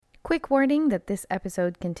Quick warning that this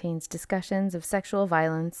episode contains discussions of sexual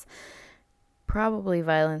violence, probably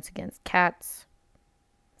violence against cats,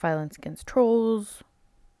 violence against trolls,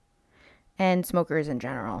 and smokers in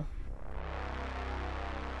general.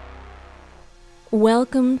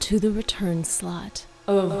 Welcome to the return slot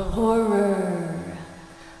of horror.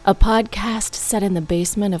 A podcast set in the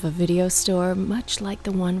basement of a video store much like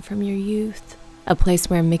the one from your youth. A place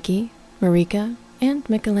where Mickey, Marika, and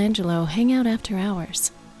Michelangelo hang out after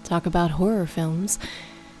hours, talk about horror films,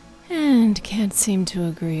 and can't seem to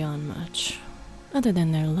agree on much, other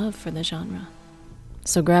than their love for the genre.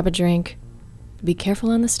 So grab a drink, be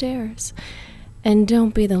careful on the stairs, and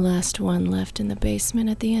don't be the last one left in the basement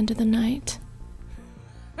at the end of the night.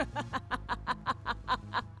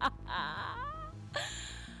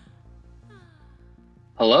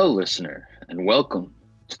 Hello, listener, and welcome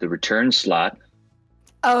to the return slot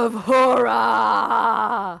Of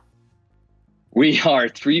horror! We are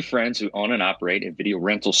three friends who own and operate a video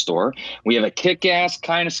rental store. We have a kick-ass,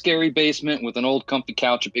 kind of scary basement with an old comfy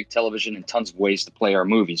couch, a big television, and tons of ways to play our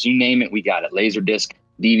movies. You name it, we got it. Laserdisc,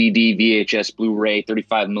 DVD, VHS, Blu-ray,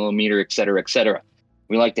 35 millimeter, etc., etc.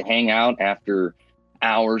 We like to hang out after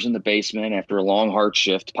hours in the basement, after a long, hard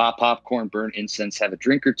shift, pop popcorn, burn incense, have a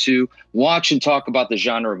drink or two, watch and talk about the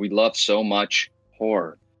genre we love so much,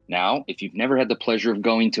 horror. Now, if you've never had the pleasure of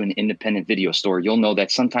going to an independent video store, you'll know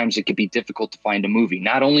that sometimes it can be difficult to find a movie,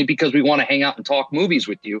 not only because we want to hang out and talk movies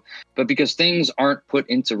with you, but because things aren't put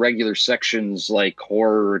into regular sections like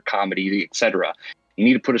horror, comedy, etc. You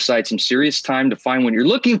need to put aside some serious time to find what you're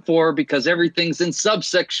looking for because everything's in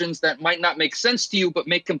subsections that might not make sense to you, but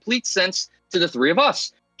make complete sense to the three of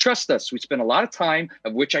us. Trust us, we spend a lot of time,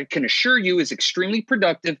 of which I can assure you is extremely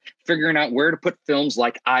productive, figuring out where to put films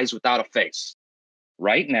like Eyes Without a Face.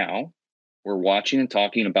 Right now, we're watching and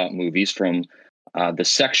talking about movies from the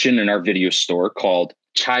section in our video store called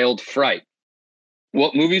Child Fright.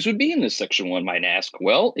 What movies would be in this section, one might ask?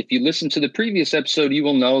 Well, if you listen to the previous episode, you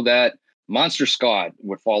will know that Monster Squad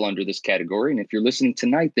would fall under this category. And if you're listening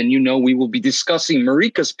tonight, then you know we will be discussing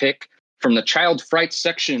Marika's pick from the Child Fright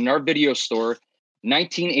section in our video store,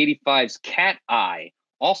 1985's Cat Eye,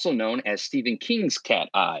 also known as Stephen King's Cat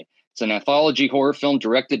Eye. It's an anthology horror film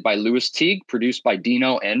directed by Louis Teague, produced by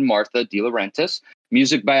Dino and Martha De Laurentiis,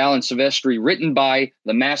 music by Alan Silvestri, written by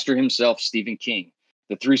the master himself, Stephen King.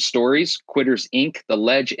 The three stories, Quitters Inc., The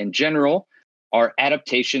Ledge, and General, are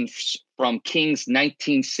adaptations from King's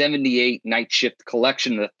 1978 Night Shift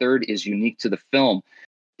collection. The third is unique to the film.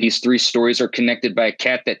 These three stories are connected by a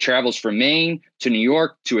cat that travels from Maine to New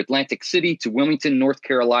York to Atlantic City to Wilmington, North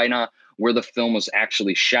Carolina, where the film was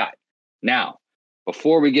actually shot. Now,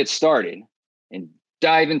 before we get started and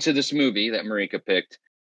dive into this movie that Marika picked,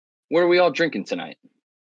 what are we all drinking tonight?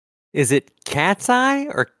 Is it Cat's Eye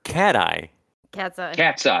or Cat Eye? Cat's eye.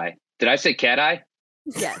 Cat's Eye. Did I say Cat Eye?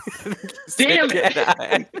 Yes. Damn it! Cat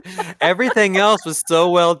Eye. Everything else was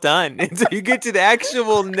so well done until you get to the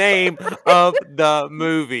actual name of the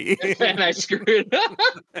movie. And I screwed up.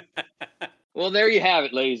 Well, there you have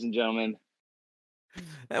it, ladies and gentlemen.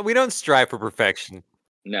 We don't strive for perfection.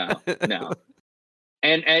 No.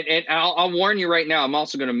 And I'll warn you right now, I'm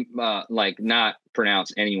also going to not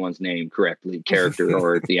pronounce anyone's name correctly, character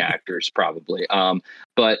or the actors probably.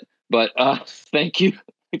 But thank you.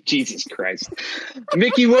 Jesus Christ.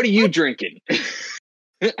 Mickey, what are you drinking?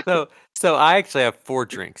 So I actually have 4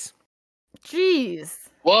 drinks. Jeez.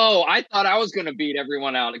 Whoa, I thought I was going to beat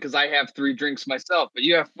everyone out because I have 3 drinks myself, but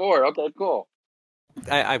you have 4. Okay, cool.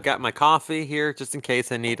 I've got my coffee here just in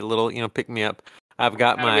case I need a little, pick me up. I've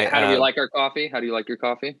got How do you like our coffee? How do you like your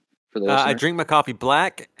coffee? For the I drink my coffee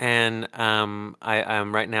black, and I'm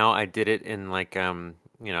right now I did it in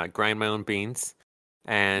I grind my own beans,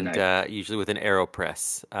 and Nice. usually with an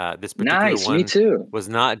AeroPress. This particular Nice, one me too. was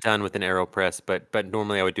not done with an AeroPress, but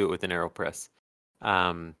normally I would do it with an AeroPress.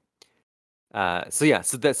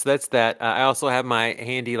 So that's that. I also have my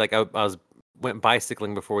handy went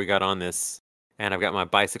bicycling before we got on this, and I've got my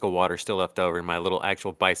bicycle water still left over in my little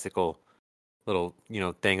actual bicycle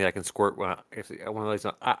thing that I can squirt one of those.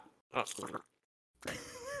 Very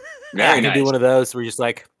I can do nice. one of those where you're just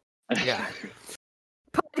like, yeah.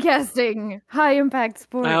 Podcasting. High impact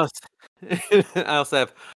sport. I also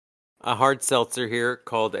have a hard seltzer here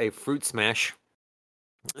called a Fruit Smash.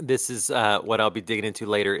 This is what I'll be digging into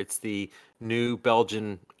later. It's the new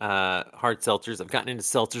Belgian hard seltzers. I've gotten into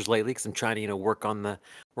seltzers lately because I'm trying to work on the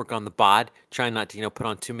bod, trying not to put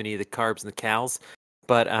on too many of the carbs and the calories.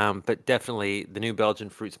 But definitely the new Belgian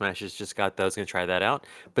Fruit Smashes, just got those. Gonna try that out.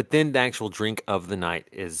 But then the actual drink of the night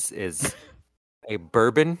is a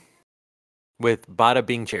bourbon with Bada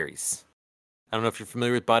Bing cherries. I don't know if you're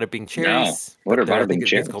familiar with Bada Bing No. cherries. What are but Bada I think Bing it's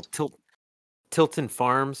cherries? called Tilton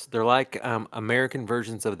Farms. They're like American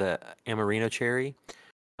versions of the Amarino cherry.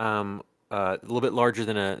 A little bit larger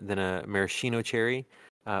than a maraschino cherry.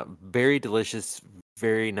 Very delicious,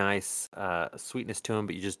 very nice sweetness to them.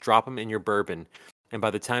 But you just drop them in your bourbon, and by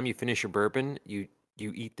the time you finish your bourbon, you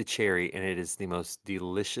eat the cherry, and it is the most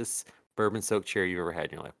delicious bourbon-soaked cherry you've ever had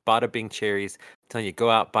in your life. Bada Bing cherries. I'm telling you, go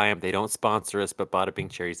out, buy them. They don't sponsor us, but Bada Bing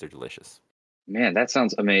cherries, they're delicious. Man, that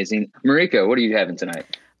sounds amazing. Marika, what are you having tonight?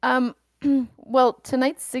 Well,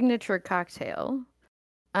 tonight's signature cocktail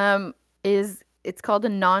it's called a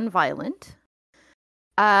non-violent.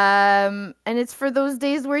 And it's for those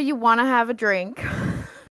days where you want to have a drink,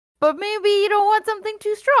 but maybe you don't want something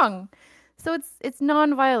too strong. So it's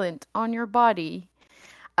non-violent on your body.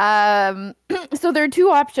 So there are two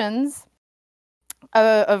options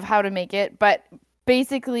of how to make it, but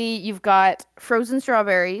basically you've got frozen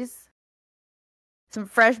strawberries, some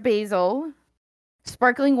fresh basil,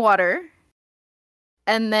 sparkling water,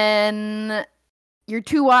 and then your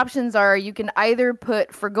two options are you can either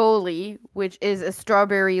put Fragoli, which is a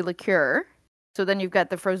strawberry liqueur. So then you've got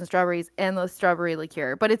the frozen strawberries and the strawberry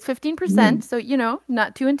liqueur, but it's 15%, so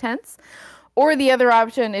not too intense. Or the other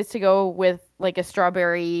option is to go with like a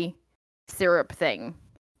strawberry syrup thing.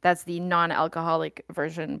 That's the non-alcoholic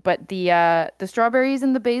version. But the strawberries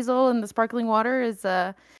and the basil and the sparkling water is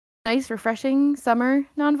a nice, refreshing summer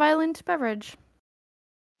non-violent beverage.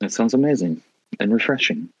 That sounds amazing and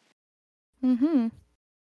refreshing. Mm-hmm.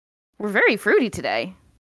 We're very fruity today.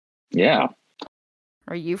 Yeah.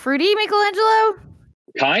 Are you fruity, Michelangelo?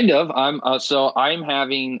 Kind of. I'm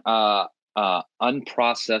having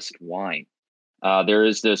unprocessed wine. There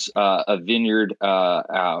is this a vineyard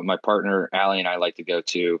my partner Allie and I like to go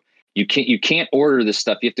to. You can't order this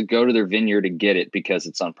stuff. You have to go to their vineyard and get it because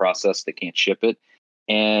it's unprocessed. They can't ship it.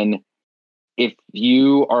 And if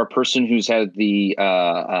you are a person who's had the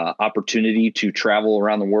opportunity to travel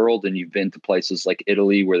around the world and you've been to places like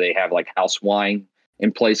Italy where they have like house wine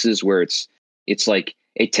in places where it's like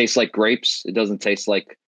it tastes like grapes. It doesn't taste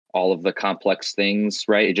like all of the complex things,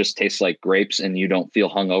 right? It just tastes like grapes and you don't feel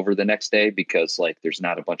hungover the next day because like there's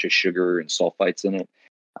not a bunch of sugar and sulfites in it.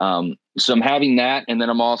 So I'm having that. And then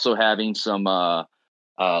I'm also having some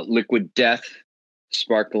Liquid Death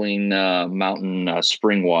sparkling mountain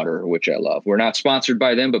spring water, which I love. We're not sponsored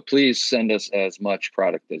by them, but please send us as much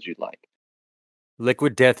product as you'd like.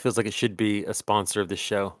 Liquid Death feels like it should be a sponsor of the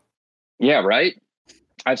show. Yeah, right.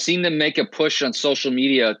 I've seen them make a push on social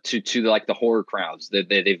media to like the horror crowds.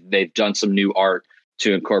 They've done some new art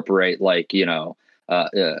to incorporate like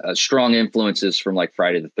strong influences from like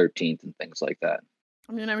Friday the 13th and things like that.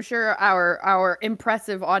 I mean, I'm sure our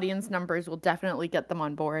impressive audience numbers will definitely get them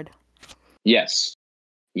on board. Yes.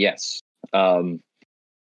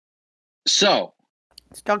 So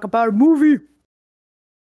let's talk about a movie.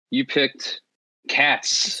 You picked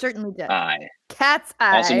Cat's I certainly did. Eye. Cat's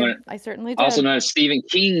Eye. I certainly did. Also known as Stephen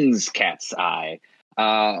King's Cat's Eye.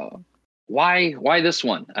 Why this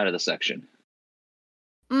one out of the section?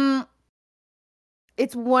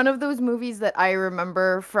 It's one of those movies that I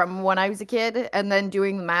remember from when I was a kid, and then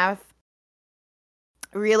doing the math,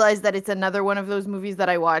 realized that it's another one of those movies that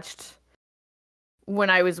I watched when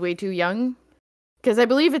I was way too young. Because I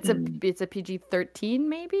believe it's a PG-13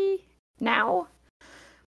 maybe now.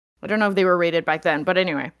 I don't know if they were rated back then, but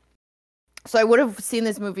anyway. So I would have seen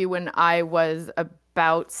this movie when I was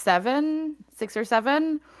about 6 or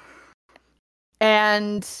 7.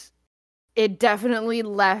 And it definitely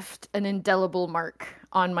left an indelible mark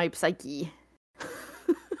on my psyche.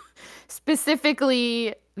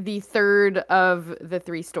 Specifically, the third of the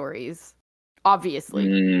 3 stories.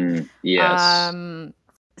 Obviously. Yes.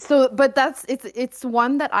 But it's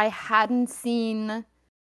one that I hadn't seen.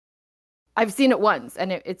 I've seen it once,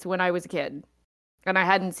 and it's when I was a kid. And I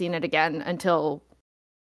hadn't seen it again until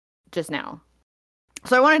just now.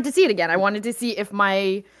 So I wanted to see it again. I wanted to see if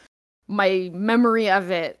my memory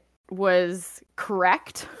of it was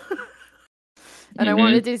correct. And I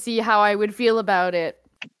wanted to see how I would feel about it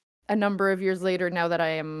a number of years later now that I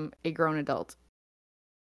am a grown adult.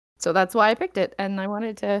 So that's why I picked it, and I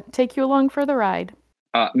wanted to take you along for the ride.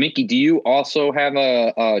 Mickey, do you also have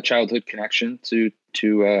a childhood connection to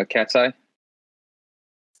Cat's Eye?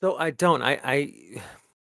 So I don't. I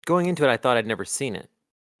going into it, I thought I'd never seen it.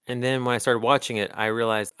 And then when I started watching it, I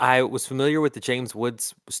realized I was familiar with the James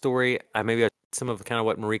Woods story. Maybe some of kind of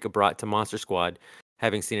what Marika brought to Monster Squad,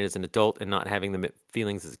 having seen it as an adult and not having the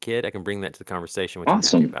feelings as a kid. I can bring that to the conversation, which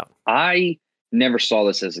awesome. I'm happy about. I never saw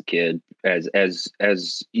this as a kid. As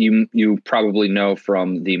you probably know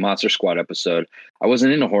from the Monster Squad episode, I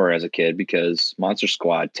wasn't into horror as a kid because Monster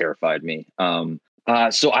Squad terrified me.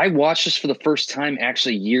 So I watched this for the first time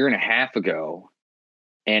actually a year and a half ago,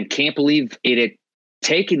 and can't believe it had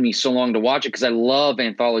taken me so long to watch it because I love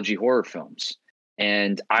anthology horror films,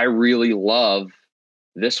 and I really love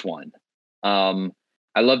this one.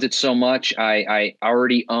 I loved it so much. I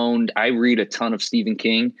read a ton of Stephen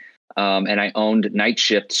King, and I owned Night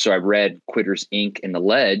Shift, so I read Critters Inc. and The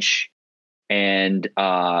Ledge, and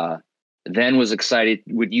then was excited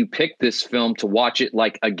when you picked this film to watch it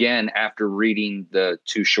like again after reading the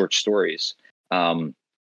 2 short stories. And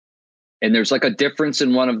there's like a difference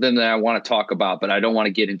in one of them that I want to talk about, but I don't want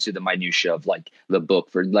to get into the minutia of like the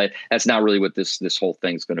book for like, that's not really what this whole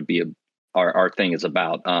thing's going to be. Our thing is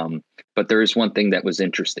about. But there is one thing that was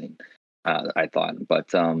interesting, I thought,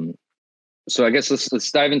 but so I guess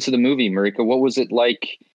let's dive into the movie. Marika, what was it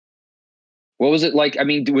like? I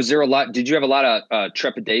mean, did you have a lot of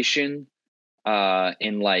trepidation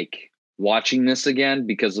in like watching this again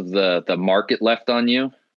because of the mark it left on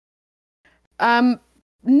you?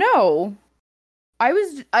 No. I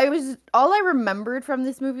was all I remembered from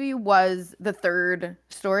this movie was the third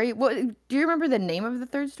story. What do you remember the name of the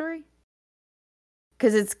third story?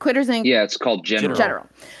 Because it's Critters Inc. Yeah, it's called General.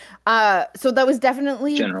 So that was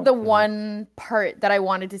definitely General. the one part that I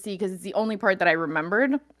wanted to see because it's the only part that I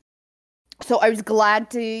remembered. So I was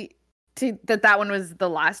glad to that one was the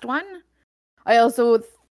last one. I also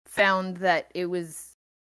found that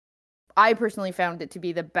I personally found it to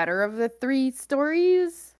be the better of the 3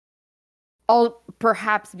 stories.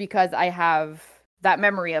 Perhaps because I have that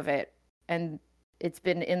memory of it, and it's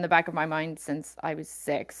been in the back of my mind since I was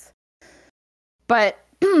 6. But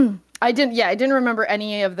I didn't remember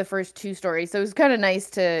any of the first 2 stories, so it was kind of nice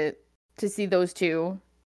to see those 2.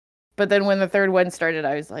 But then when the third one started,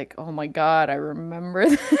 I was like, oh my god, I remember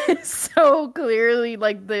this so clearly.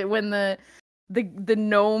 Like when the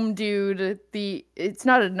gnome dude, it's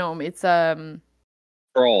not a gnome, it's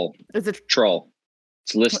troll. It's a troll.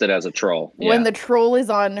 It's listed as a troll. When the troll is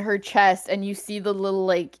on her chest and you see the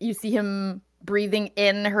little you see him breathing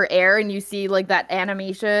in her air and you see like that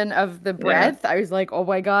animation of the breath, I was like, oh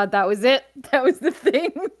my god, that was it. That was the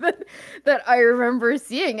thing that I remember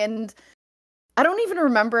seeing. And I don't even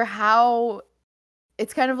remember how.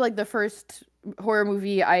 It's kind of like the first horror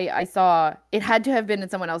movie I saw. It had to have been in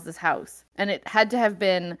someone else's house, and it had to have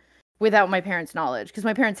been without my parents' knowledge, because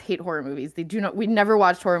my parents hate horror movies. We never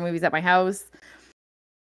watched horror movies at my house.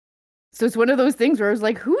 So it's one of those things where I was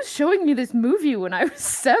like, who's showing me this movie when I was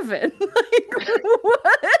 7? Like,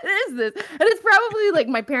 what is this? And it's probably like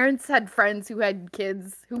my parents had friends who had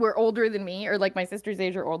kids who were older than me, or like my sister's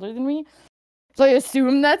age or older than me. So I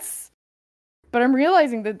assume but I'm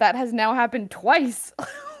realizing that has now happened twice.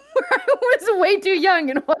 Where I was way too young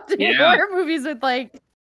and watching horror movies with like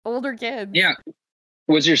older kids. Yeah.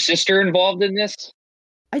 Was your sister involved in this?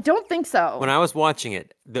 I don't think so. When I was watching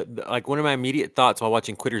it, like one of my immediate thoughts while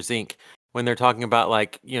watching Critters Inc., when they're talking about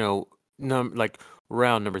like, like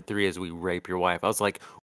round number 3 as we rape your wife, I was like,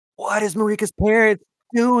 what is Marika's parents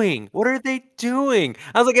doing? What are they doing?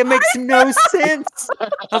 I was like, it makes no sense. I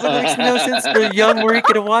was like, it makes no sense for young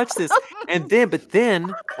Marika to watch this. But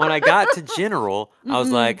then when I got to General, I was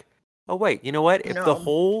like, oh wait, you know what? If the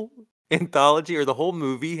whole anthology or the whole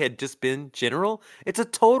movie had just been General, it's a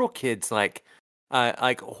total kids like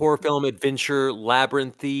horror film adventure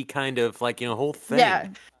labyrinthy kind of like whole thing. Yeah.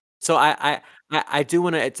 So I do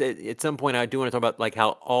want to at some point I do want to talk about like how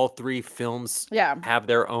all 3 films have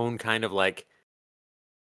their own kind of like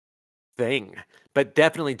thing, but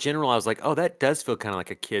definitely General. I was like, oh, that does feel kind of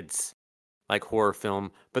like a kid's like horror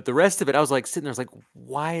film. But the rest of it, I was like sitting there, I was like,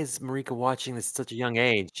 why is Marika watching this at such a young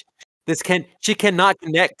age? She cannot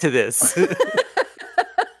connect to this.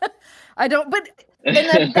 I don't, but and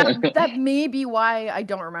that may be why I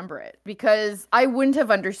don't remember it, because I wouldn't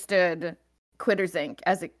have understood Critters Inc.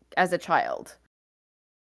 as a child.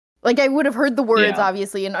 Like, I would have heard the words,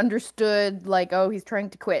 obviously, and understood, like, oh, he's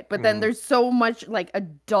trying to quit. But then there's so much, like,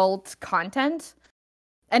 adult content.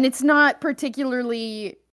 And it's not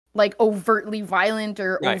particularly, like, overtly violent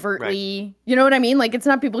or overtly... You know what I mean? Like, it's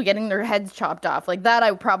not people getting their heads chopped off. Like, that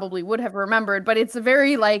I probably would have remembered. But it's a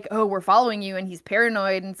very, like, oh, we're following you, and he's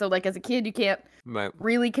paranoid. And so, like, as a kid, you can't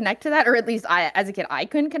really connect to that. Or at least, as a kid, I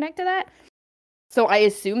couldn't connect to that. So I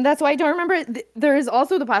assume that's why I don't remember it. There is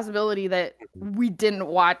also the possibility that we didn't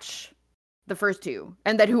watch the first 2,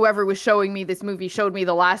 and that whoever was showing me this movie showed me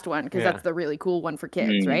the last one, because that's the really cool one for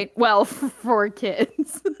kids, right? Well, for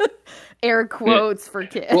kids. Air quotes for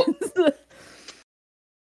kids. Well,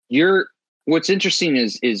 What's interesting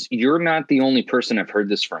is you're not the only person I've heard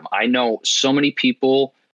this from. I know so many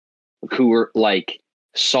people who were like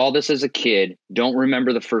saw this as a kid, don't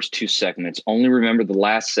remember the first 2 segments, only remember the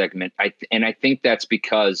last segment. I think that's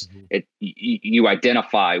because you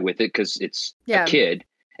identify with it because it's a kid,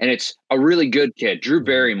 and it's a really good kid. Drew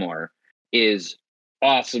Barrymore is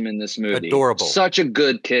awesome in this movie. Adorable. Such a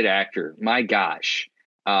good kid actor. My gosh.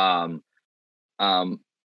 And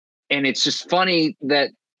it's just funny that,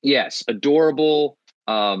 yes, adorable.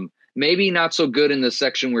 Maybe not so good in the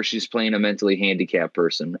section where she's playing a mentally handicapped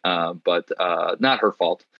person, but not her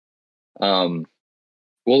fault.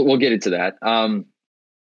 We'll get into that.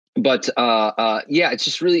 Yeah, it's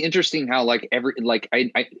just really interesting how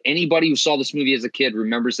anybody who saw this movie as a kid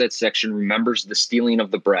remembers that section, remembers the stealing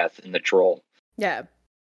of the breath in the troll. Yeah.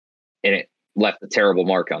 And it left a terrible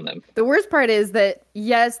mark on them. The worst part is that,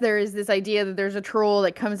 yes, there is this idea that there's a troll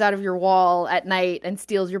that comes out of your wall at night and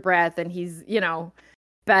steals your breath, and he's,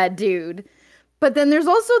 bad dude. But then there's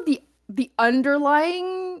also the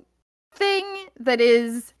underlying thing that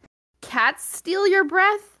is cats steal your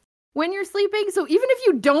breath when you're sleeping. So even if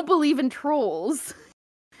you don't believe in trolls,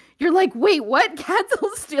 you're like, wait, what? Cats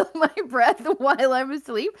will steal my breath while I'm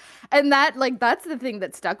asleep? And that's the thing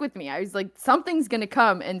that stuck with me. I was like, something's going to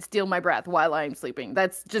come and steal my breath while I'm sleeping.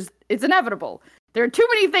 That's just, it's inevitable. There are too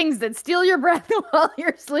many things that steal your breath while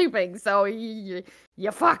you're sleeping, so you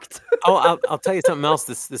fucked. I'll tell you something else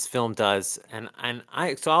this film does, and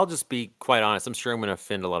so I'll just be quite honest. I'm sure I'm going to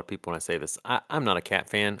offend a lot of people when I say this. I'm not a cat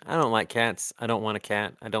fan. I don't like cats. I don't want a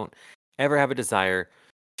cat. I don't ever have a desire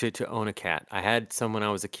to own a cat. I had some when I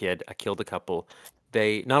was a kid. I killed a couple.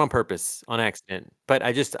 They, not on purpose, on accident, but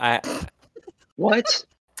What?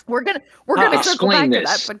 We're gonna circle back to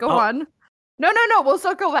that, but go on. No. We'll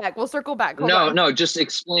circle back. Hold on. No. Just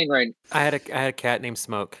explain right. I had a cat named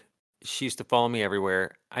Smoke. She used to follow me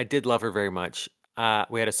everywhere. I did love her very much.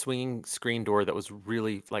 We had a swinging screen door that was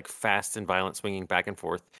really like fast and violent, swinging back and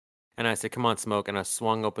forth. And I said, "Come on, Smoke!" And I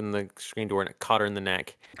swung open the screen door and it caught her in the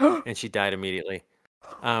neck, and she died immediately.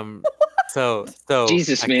 So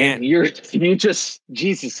Jesus, man,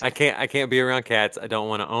 Jesus. I can't be around cats. I don't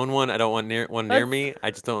want to own one. I don't want one near me.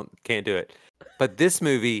 I just can't do it. But this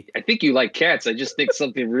movie, I think you like cats. I just think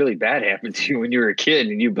something really bad happened to you when you were a kid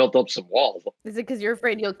and you built up some walls. Is it because you're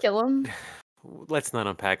afraid you'll kill them? Let's not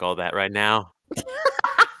unpack all that right now.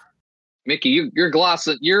 Mickey, you're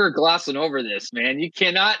glossing over this, man. You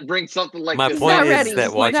cannot bring something like this. My point is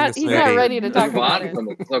that watching this movie, he's not ready to talk about it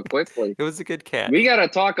so quickly. It was a good cat. We got to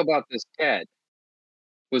talk about this cat.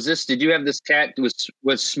 Did you have this cat?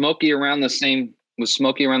 Was Smokey around the same? Was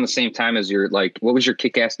Smokey around the same time as your what was your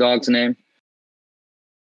kick-ass dog's name?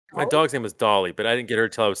 My dog's name was Dolly, but I didn't get her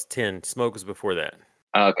till I was 10. Smoke was before that.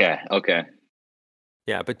 Okay.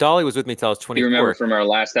 Yeah, but Dolly was with me till I was 24. You remember from our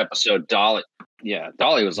last episode, Dolly? Yeah,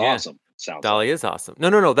 Dolly was awesome. Dolly is awesome.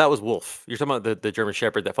 No, that was Wolf. You're talking about the German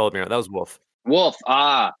Shepherd that followed me around. That was Wolf. Wolf.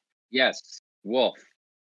 Yes, Wolf.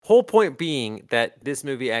 Whole point being that this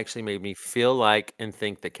movie actually made me feel like and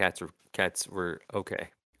think that cats were okay.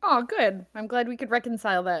 Oh, good. I'm glad we could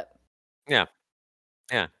reconcile that. Yeah.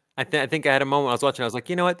 I think I had a moment I was watching. I was like,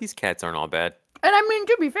 you know what? These cats aren't all bad. And I mean,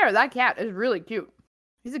 to be fair, that cat is really cute.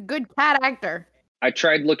 He's a good cat actor. I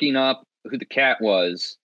tried looking up who the cat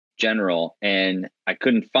was, General, and I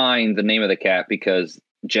couldn't find the name of the cat because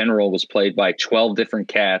General was played by 12 different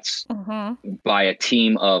cats by a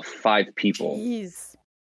team of 5 people. Jeez.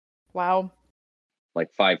 Wow.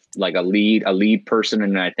 Like a lead person,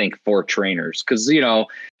 and I think 4 trainers. Because,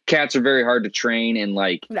 cats are very hard to train, and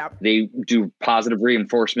they do positive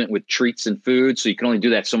reinforcement with treats and food. So you can only do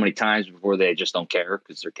that so many times before they just don't care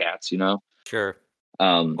because they're cats, Sure.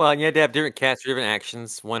 Well, and you had to have different cats for different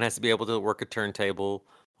actions. One has to be able to work a turntable.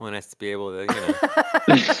 One has to be able to,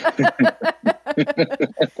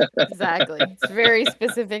 Exactly. It's very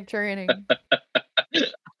specific training.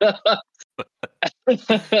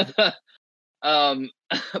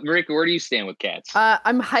 Marika, where do you stand with cats?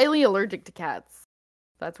 I'm highly allergic to cats.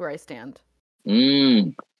 That's where I stand.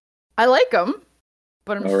 I like them,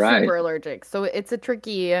 but I'm super allergic. So it's a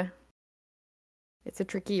tricky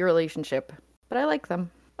relationship. But I like them.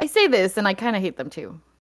 I say this, and I kind of hate them too.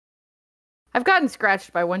 I've gotten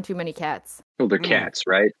scratched by one too many cats. Well, they're cats,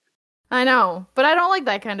 right? I know, but I don't like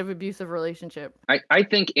that kind of abusive relationship. I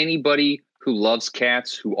think anybody who loves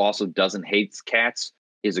cats who also doesn't hate cats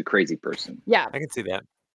is a crazy person. Yeah, I can see that.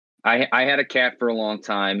 I had a cat for a long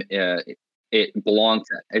time. It belonged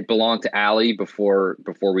to Allie before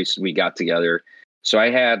we got together. So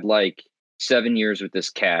I had 7 years with this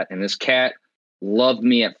cat, and this cat loved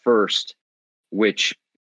me at first, which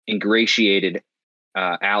ingratiated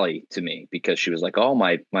Allie to me because she was like, "Oh,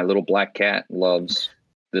 my little black cat loves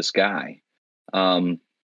this guy."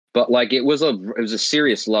 But like it was a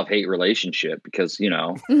serious love-hate relationship because, you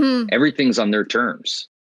know, everything's on their terms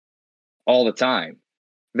all the time.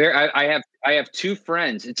 I have two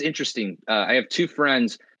friends. It's interesting. I have two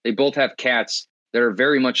friends. They both have cats that are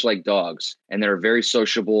very much like dogs and that are very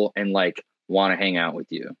sociable and like want to hang out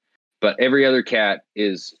with you. But every other cat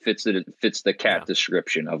fits the cat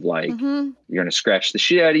description of like you're gonna scratch the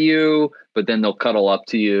shit out of you, but then they'll cuddle up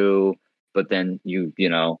to you, but then you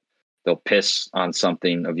know they'll piss on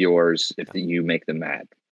something of yours if you make them mad.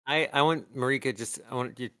 I want Marika, I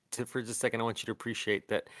want you to, for just a second, I want you to appreciate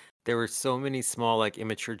that there were so many small, like,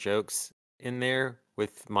 immature jokes in there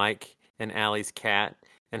with Mike and Allie's cat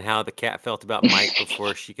and how the cat felt about Mike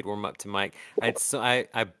before she could warm up to Mike.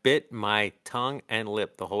 I bit my tongue and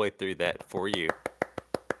lip the whole way through that for you.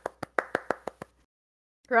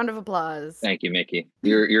 Round of applause. Thank you, Mickey.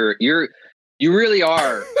 You really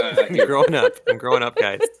are. You're growing up. I'm growing up,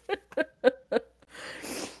 guys.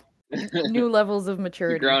 New levels of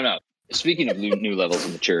maturity. You're grown up. Speaking of new levels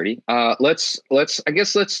of maturity, let's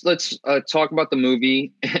talk about the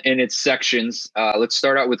movie and its sections. Let's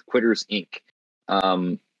start out with Quitters Inc.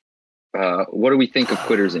 What do we think of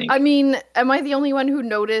Quitters Inc? I mean, am I the only one who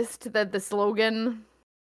noticed that the slogan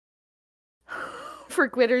for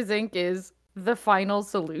Quitters Inc. is the final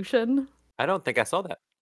solution? I don't think I saw that.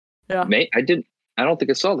 Yeah, I don't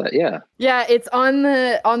think I saw that. Yeah. Yeah, it's on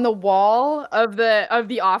the wall of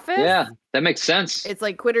the office. Yeah, that makes sense. It's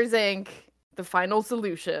like Quitters Inc. the final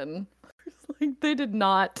solution. Like they did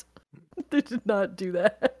not do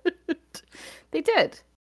that. They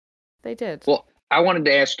did. Well, I wanted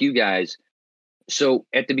to ask you guys. So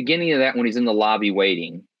at the beginning of that, when he's in the lobby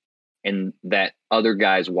waiting, and that other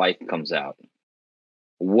guy's wife comes out,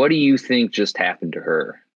 what do you think just happened to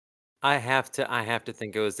her? I have to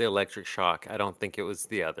think it was the electric shock. I don't think it was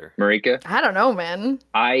the other. Marika? I don't know, man.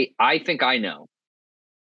 I think I know.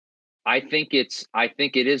 I think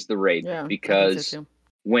it is the rape because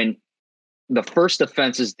when the first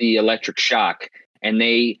offense is the electric shock, and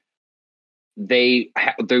they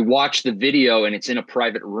watch the video and it's in a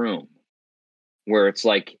private room where it's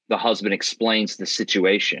like the husband explains the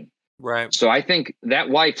situation. Right. So I think that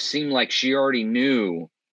wife seemed like she already knew.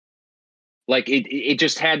 Like it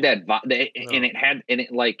just had that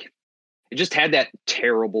it just had that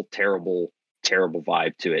terrible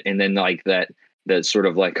vibe to it. And then like that sort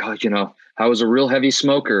of like, oh, you know, I was a real heavy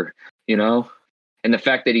smoker, you know, and the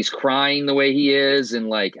fact that he's crying the way he is, and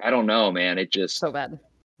like, I don't know, man, it just so bad.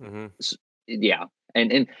 Mm-hmm. Yeah.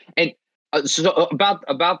 And so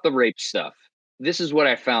about the rape stuff, this is what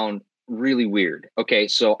I found really weird. Okay.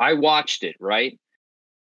 So I watched it, right?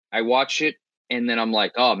 I watched it. And then I'm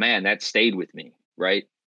like, oh man, that stayed with me, right?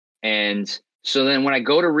 And so then when I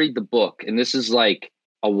go to read the book, and this is like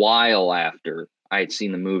a while after I had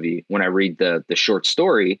seen the movie, when I read the short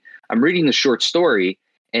story, I'm reading the short story,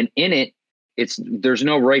 and in it, there's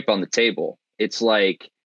no rape on the table. It's like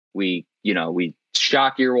we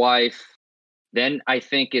shock your wife. Then I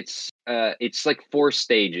think it's like 4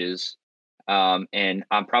 stages, and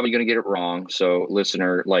I'm probably gonna get it wrong. So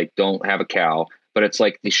listener, like, don't have a cow. But it's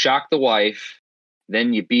like they shock the wife,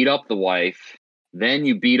 then you beat up the wife, then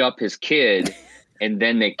you beat up his kid, and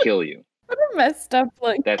then they kill you. What a messed up,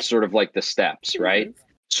 like, that's sort of like the steps, right?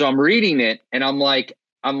 So I'm reading it and I'm like,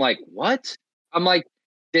 what? I'm like,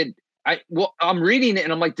 I'm reading it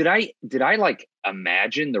and I'm like, did I like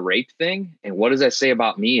imagine the rape thing? And what does that say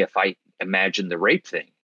about me if I imagine the rape thing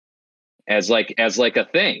as like a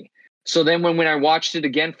thing? So then when I watched it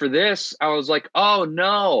again for this, I was like, oh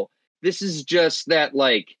no, this is just that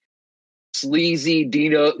like sleazy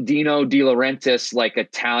Dino De Laurentiis, like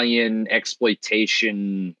Italian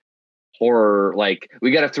exploitation horror. Like,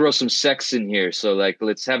 we got to throw some sex in here. So like,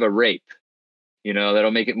 let's have a rape, you know, that'll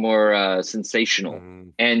make it more sensational.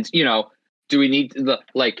 And, you know, do we need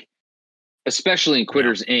especially in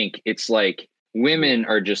Quitters Inc., it's like women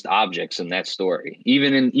are just objects in that story.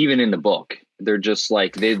 Even in the book, they're just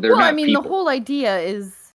like, they're not I mean, people. The whole idea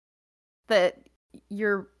is that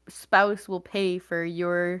your spouse will pay for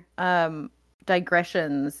your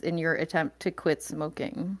digressions in your attempt to quit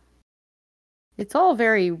smoking. It's all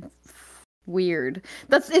very weird.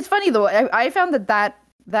 It's funny though. I found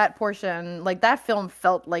that portion, like that film,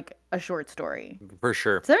 felt like a short story. For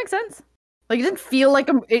sure. Does that make sense? Like, it didn't feel like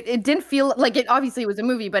it didn't feel like it. Obviously, it was a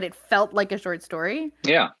movie, but it felt like a short story.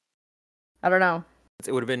 Yeah. I don't know.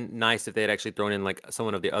 It would have been nice if they had actually thrown in like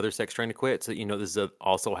someone of the other sex trying to quit, so you know this is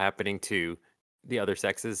also happening to the other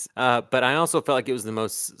sexes. But I also felt like it was the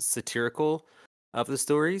most satirical of the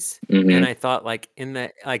stories. Mhm. And I thought like in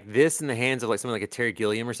the this in the hands of like someone like a Terry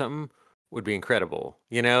Gilliam or something would be incredible.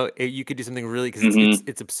 You know, you could do something really because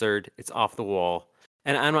it's absurd, it's off the wall.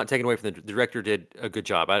 And I'm not taking away from the director did a good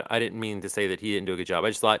job. I didn't mean to say that he didn't do a good job. I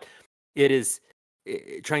just thought it is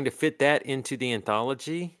trying to fit that into the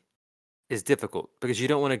anthology is difficult because you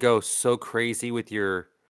don't want to go so crazy with your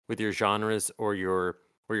genres or your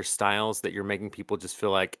styles that you're making people just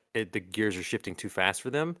feel like the gears are shifting too fast for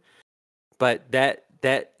them. But that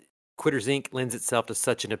Quitters Inc. lends itself to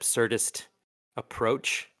such an absurdist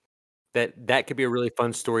approach that could be a really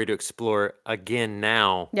fun story to explore again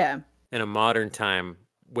now. Yeah. In a modern time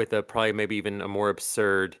with a probably maybe even a more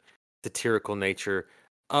absurd satirical nature,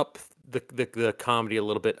 up the comedy a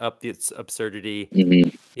little bit, up the absurdity.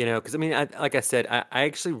 Mhm. You know, because I mean, like I said, I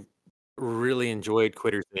actually really enjoyed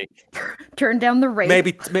Quitters Inc. Turn down the rape.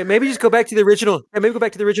 Maybe just go back to the original. Yeah, maybe go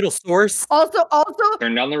back to the original source. Also,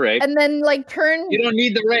 Turn down the rape. and then like turn. You don't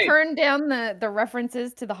need the rape. Turn down the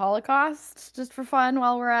references to the Holocaust just for fun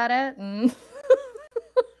while we're at it. And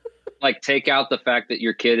Like take out the fact that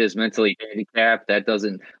your kid is mentally handicapped. That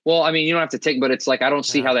doesn't. Well, I mean, you don't have to take, but it's like I don't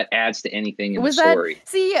see how that adds to anything in the story.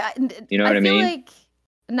 See, you know what I feel mean? like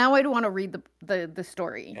now I'd want to read the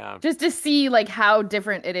story, Yeah. just to see like how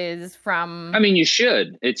different it is from. I mean, you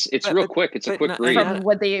should. It's real quick. It's a quick read.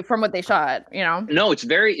 From what they shot. You know. No, it's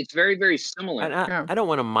very very similar. I don't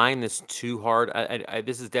want to mind this too hard.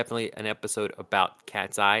 This is definitely an episode about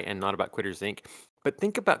Cat's Eye and not about Quitters Inc. But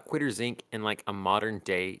think about Quitters Inc. in like a modern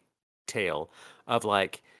day tale of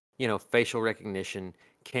like, you know, facial recognition,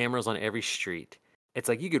 cameras on every street. It's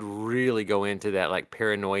like you could really go into that like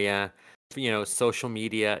paranoia, you know, social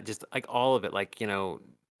media, just like all of it, like, you know,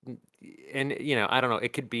 and you know, I don't know,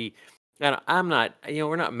 it could be. I'm not, you know,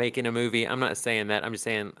 we're not making a movie. I'm not saying that. I'm just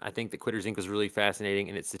saying I think that Quitters Inc. was really fascinating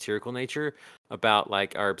in its satirical nature about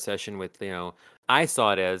like our obsession with, you know, I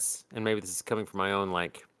saw it as, and maybe this is coming from my own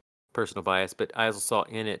like personal bias, but I also saw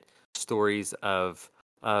in it stories of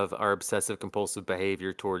our obsessive compulsive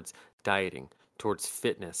behavior towards dieting, towards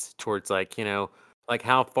fitness, towards like, you know, like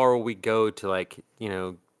how far will we go to like, you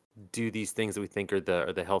know, do these things that we think are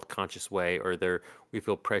the health conscious way, or we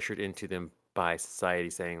feel pressured into them by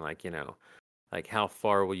society saying like, you know, like how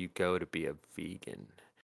far will you go to be a vegan?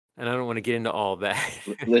 And I don't want to get into all that.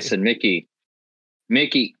 Listen, Mickey,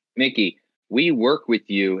 we work with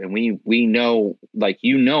you and we know, like,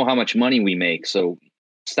 you know how much money we make. So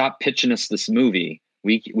stop pitching us this movie.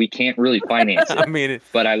 We can't really finance it. I mean,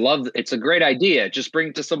 but it's a great idea. Just bring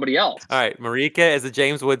it to somebody else. All right, Marika as a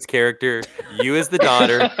James Woods character, you as the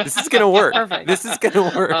daughter. This is gonna work. Perfect. This is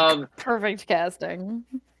gonna work. Perfect casting.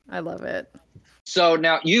 I love it. So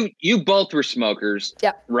now you both were smokers.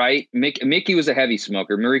 Yeah. Right. Mickey was a heavy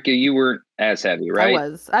smoker. Marika, you weren't as heavy, right? I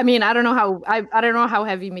was. I mean, I don't know how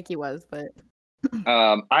heavy Mickey was, but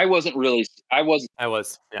I wasn't really. I was.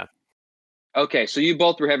 Yeah. Okay, so you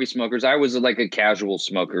both were heavy smokers. I was like a casual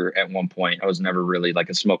smoker at one point. I was never really like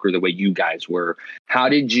a smoker the way you guys were. How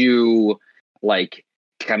did you like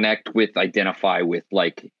identify with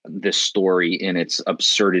like this story in its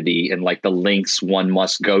absurdity and like the lengths one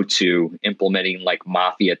must go to implementing like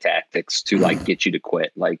mafia tactics to like get you to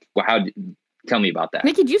quit? Like, tell me about that.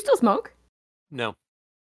 Mickey, do you still smoke? No.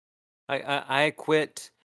 I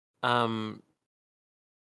quit. It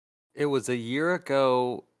was a year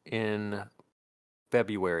ago in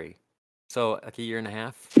February, so like a year and a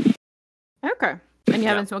half. Okay, and you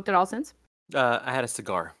haven't smoked at all since? I had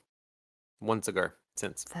one cigar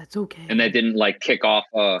since. That's okay. And that didn't like kick off.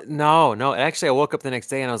 No. Actually, I woke up the next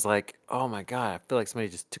day and I was like, "Oh my god, I feel like somebody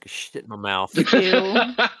just took a shit in my mouth." That's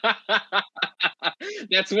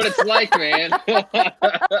what it's like, man.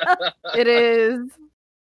 It is.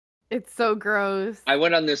 It's so gross. I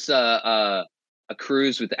went on this a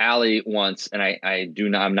cruise with Allie once, and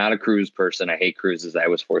I'm not a cruise person. I hate cruises. I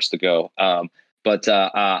was forced to go. But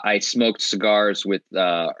I smoked cigars with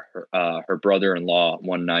her brother-in-law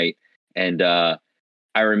one night, and I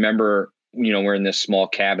remember, you know, we're in this small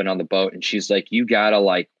cabin on the boat, and she's like, "You gotta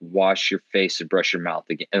like wash your face and brush your mouth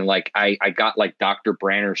again." And like I got like Dr.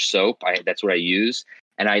 Branner soap. That's what I use,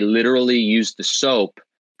 and I literally used the soap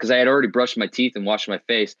because I had already brushed my teeth and washed my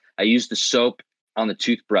face. I used the soap on the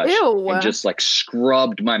toothbrush. Ew. And just like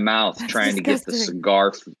scrubbed my mouth. That's trying disgusting. To get the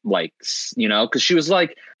cigar, like, you know, because she was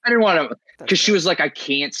like, I didn't want to, because she was like, I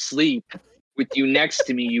can't sleep with you next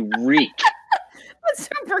to me, you reek. That's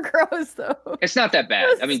super gross though. It's not that bad.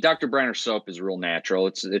 I mean, Dr. Branner soap is real natural.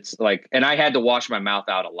 It's like, and I had to wash my mouth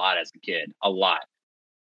out a lot as a kid, a lot.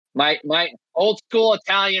 My old school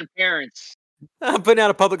Italian parents. I'm putting out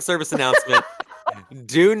a public service announcement.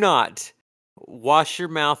 Do not wash your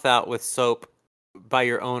mouth out with soap by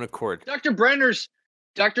your own accord. Dr. Brander's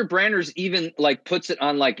even like puts it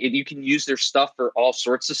on like if you can use their stuff for all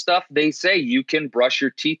sorts of stuff. They say you can brush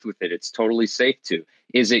your teeth with it. It's totally safe to.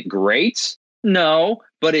 Is it great? No,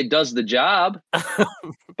 but it does the job.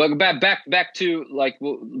 But back to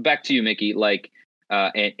you, Mickey. Like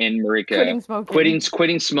and Marika,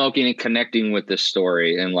 quitting smoking and connecting with this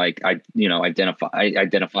story and like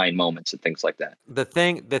identifying moments and things like that. The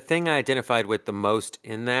thing I identified with the most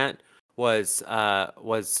in that was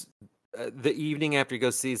the evening after he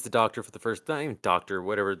goes sees the doctor for the first time,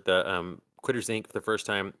 the Quitters Inc. for the first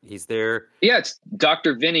time. He's there. Yeah, it's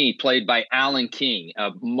Dr. Vinny, played by Alan King. A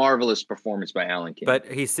marvelous performance by Alan King.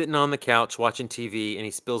 But he's sitting on the couch watching TV, and he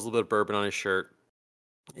spills a little bit of bourbon on his shirt.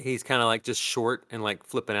 He's kind of like just short and like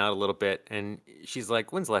flipping out a little bit. And she's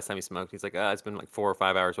like, "When's the last time you smoked?" He's like, "It's been like 4 or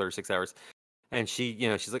 5 hours, whatever, 6 hours." And she,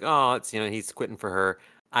 she's like, "Oh, it's he's quitting for her."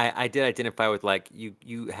 I did identify with like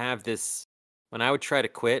you have this. When I would try to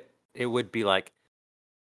quit, it would be like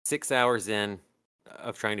 6 hours in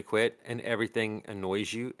of trying to quit, and everything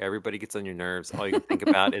annoys you. Everybody gets on your nerves. All you can think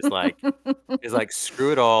about is like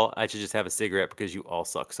screw it all. I should just have a cigarette because you all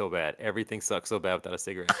suck so bad. Everything sucks so bad without a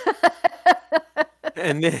cigarette.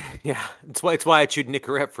 And then it's why I chewed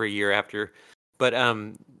Nicorette for a year after. But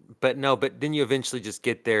then you eventually just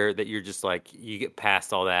get there that you're just like you get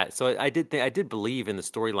past all that. So I did believe in the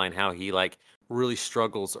storyline how he like really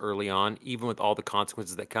struggles early on, even with all the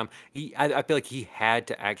consequences that come. I feel like he had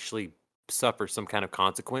to actually suffer some kind of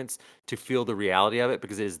consequence to feel the reality of it,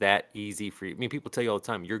 because it is that easy for you. I mean, people tell you all the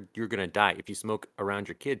time, you're gonna die if you smoke around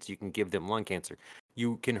your kids. You can give them lung cancer.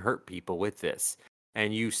 You can hurt people with this,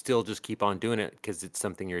 and you still just keep on doing it because it's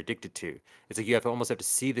something you're addicted to. It's like you almost have to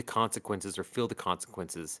see the consequences or feel the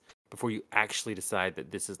consequences before you actually decide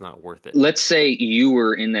that this is not worth it. Let's say you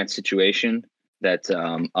were in that situation that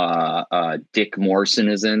Dick Morrison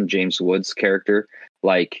is in, James Woods' character.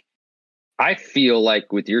 Like, I feel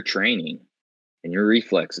like with your training and your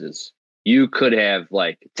reflexes, you could have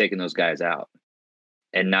like taken those guys out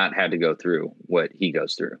and not had to go through what he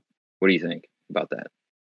goes through. What do you think about that?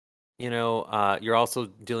 You're also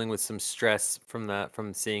dealing with some stress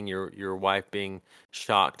from seeing your wife being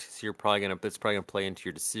shocked. So it's probably gonna play into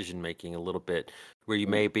your decision making a little bit, where you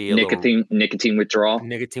may be nicotine withdrawal.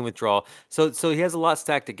 Nicotine withdrawal. So he has a lot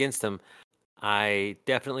stacked against him. I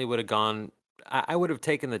definitely would have gone. I would have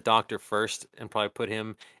taken the doctor first and probably put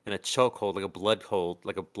him in a chokehold, like a blood hold,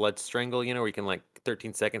 like a blood strangle, where you can like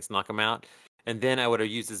 13 seconds knock him out. And then I would have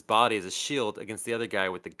used his body as a shield against the other guy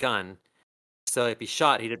with the gun. So if he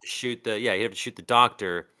shot, he'd have to shoot the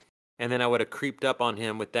doctor. And then I would have creeped up on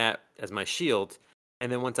him with that as my shield. And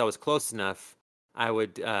then once I was close enough, I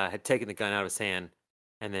would had taken the gun out of his hand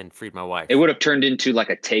and then freed my wife. It would have turned into like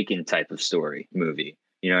a Taken type of story movie.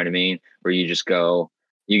 You know what I mean? Where you just go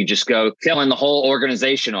killing the whole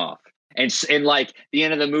organization off. And like the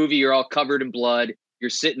end of the movie, you're all covered in blood. You're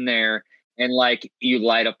sitting there and like you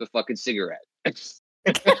light up a fucking cigarette.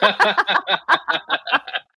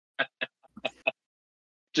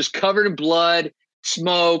 Just covered in blood,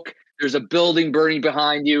 smoke. There's a building burning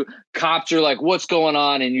behind you. Cops are like, "What's going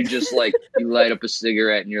on?" And you just like you light up a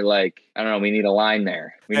cigarette and you're like, "I don't know. We need a line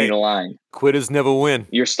there. We need a line." Quitters never win.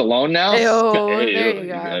 You're Stallone now. There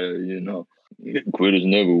you go. Quitters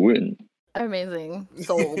never win. Amazing.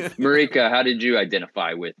 Sold. Marika, how did you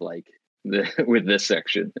identify with like with this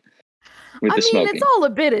section? With the smoking? It's all a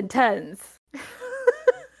bit intense.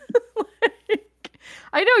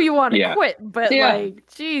 I know you want to quit, but like,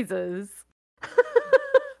 Jesus.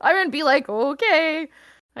 I wouldn't be like, okay,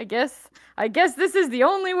 I guess this is the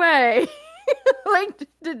only way.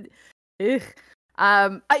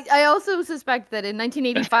 I also suspect that in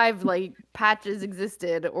 1985, like patches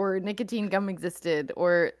existed or nicotine gum existed,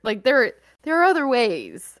 or like there are other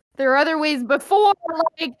ways. There are other ways before,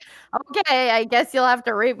 like, okay, I guess you'll have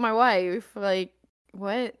to rape my wife. Like,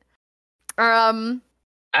 what?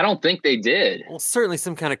 I don't think they did. Well, certainly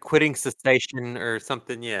some kind of quitting cessation or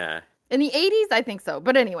something, yeah. In the 80s, I think so.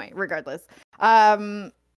 But anyway, regardless.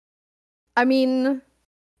 I mean,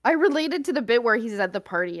 I related to the bit where he's at the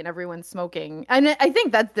party and everyone's smoking. And I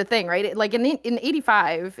think that's the thing, right? Like in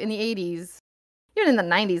 85, in the 80s, even in the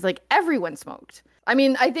 90s, like everyone smoked. I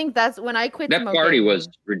mean, I think that's when I quit smoking. That party was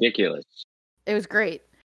ridiculous. It was great.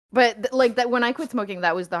 But like that, when I quit smoking,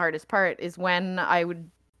 that was the hardest part, is when I would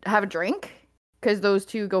have a drink, because those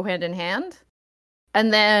two go hand in hand.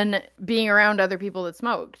 And then being around other people that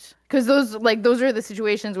smoked. Because those are the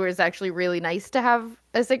situations where it's actually really nice to have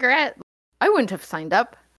a cigarette. I wouldn't have signed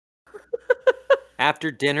up. After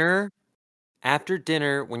dinner, After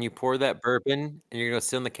dinner, when you pour that bourbon and you're gonna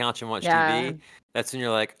sit on the couch and watch Yeah. TV, that's when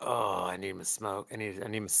you're like, oh, I need my smoke. I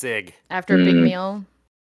need my cig. After a big Mm. meal.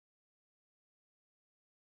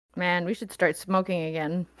 Man, we should start smoking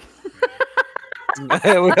again.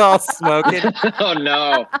 We all smoking. Oh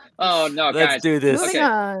no! Oh no, Let's guys! do this. Moving Okay.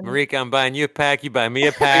 on. Marika, I'm buying you a pack. You buy me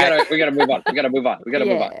a pack. We gotta move on. We gotta move on. We gotta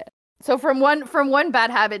move on. Yeah. So from one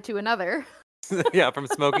bad habit to another. Yeah, from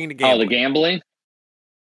smoking to Oh, gambling. the gambling.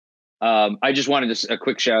 I just wanted a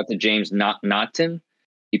quick shout out to James Naughton.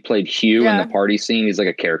 He played Hugh in Yeah. the party scene. He's like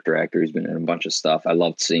a character actor. He's been in a bunch of stuff. I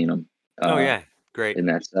loved seeing him. Oh yeah, great, in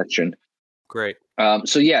that section. great.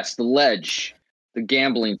 So yes, the ledge, the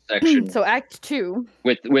gambling section. So Act 2.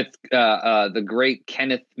 with the great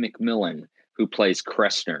Kenneth McMillan, who plays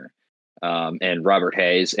Kressner, and Robert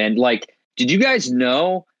Hayes. And like, did you guys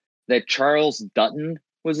know that Charles Dutton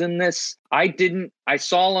was in this? I didn't. I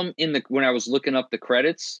saw him when I was looking up the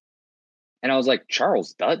credits, and I was like,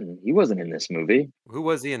 Charles Dutton? He wasn't in this movie. Who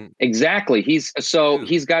was he in? Exactly. Do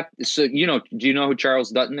you know who Charles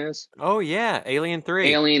Dutton is? Oh yeah, Alien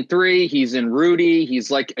 3. Alien 3. He's in Rudy. He's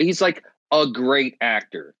like a great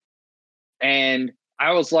actor. And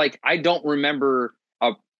I was like, I don't remember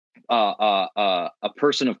a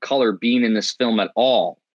person of color being in this film at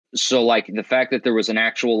all. So like the fact that there was an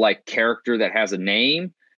actual like character that has a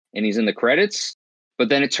name and he's in the credits, but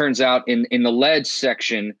then it turns out in the ledge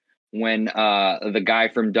section when the guy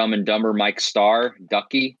from Dumb and Dumber, Mike Starr,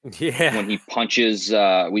 Ducky, Yeah. when he punches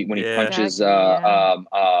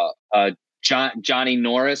Johnny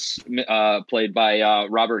Norris, played by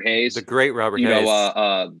Robert Hayes. The great Robert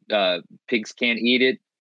Hayes. Pigs can't eat it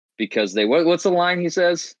because they. What's the line he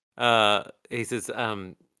says? He says,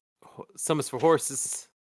 some is for horses,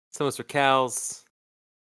 some is for cows.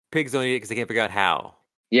 Pigs don't eat it because they can't figure out how.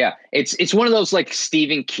 Yeah, it's one of those like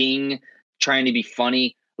Stephen King trying to be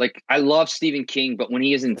funny. Like, I love Stephen King, but when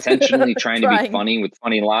he is intentionally trying to be funny with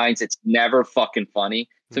funny lines, it's never fucking funny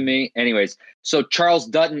to me. Anyways, so Charles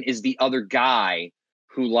Dutton is the other guy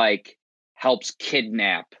who like helps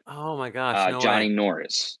kidnap Oh my gosh, no Johnny way.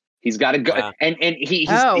 Norris. He's got a go, Wow. and he's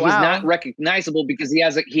wow. not recognizable because he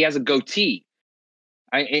has a goatee.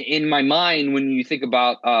 In my mind, when you think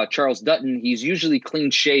about Charles Dutton, he's usually clean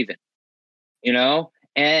shaven, you know.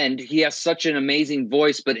 And he has such an amazing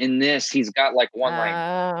voice, but in this, he's got like one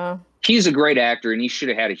line. He's a great actor, and he should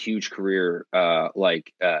have had a huge career,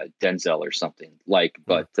 like Denzel or something. Like,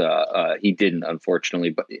 but he didn't, unfortunately.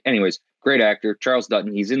 But anyways, great actor, Charles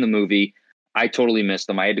Dutton. He's in the movie. I totally missed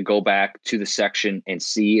him. I had to go back to the section and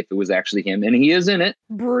see if it was actually him, and he is in it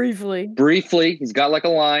briefly. He's got like a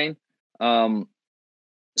line.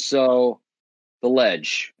 So. The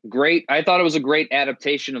Ledge. Great. I thought it was a great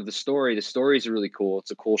adaptation of the story. The story is really cool. It's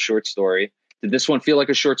a cool short story. Did this one feel like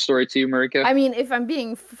a short story to you, Marika? I mean, if I'm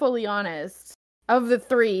being fully honest, of the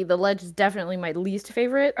three, The Ledge is definitely my least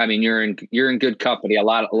favorite. I mean, you're in good company. A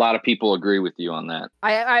lot of people agree with you on that.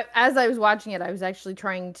 I as I was watching it, I was actually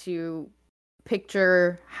trying to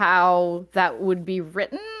picture how that would be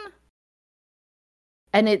written.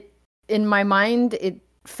 And it, in my mind, it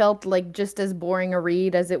felt like just as boring a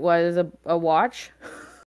read as it was a watch.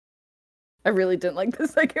 I really didn't like the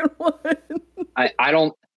second one. I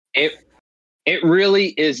don't. It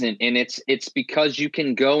really isn't, and it's because you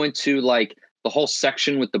can go into like the whole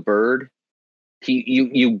section with the bird.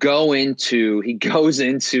 He goes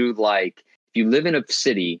into like, if you live in a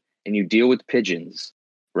city and you deal with pigeons,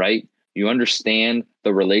 right? You understand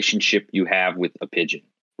the relationship you have with a pigeon,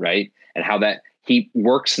 right? And how that he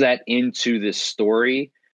works that into this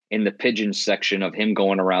story in the pigeon section of him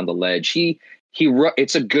going around the ledge.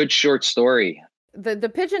 It's a good short story. The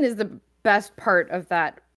pigeon is the best part of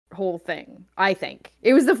that whole thing, I think.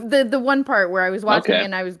 It was the one part where I was watching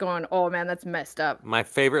and I was going, oh man, that's messed up. My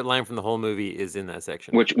favorite line from the whole movie is in that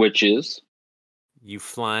section. Which is? You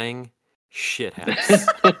flying shithouse.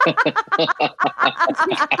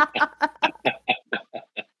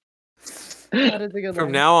 That is a good From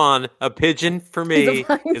line. now on, a pigeon for me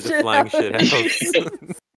is a flying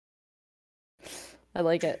shithouse. I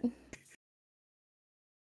like it.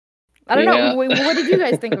 I don't know. What did you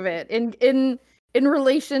guys think of it in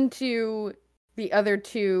relation to the other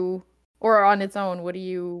two, or on its own? What did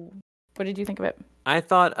you think of it? I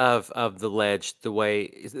thought of The Ledge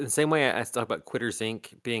the same way I talk about Quitters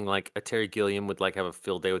Inc. being like a Terry Gilliam would like have a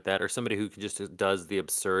field day with that, or somebody who just does the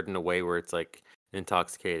absurd in a way where it's like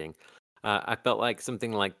intoxicating. I felt like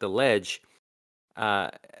something like The Ledge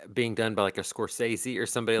being done by like a Scorsese or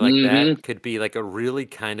somebody like that could be like a really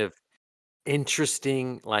kind of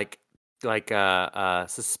interesting like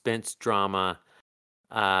suspense drama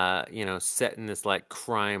set in this like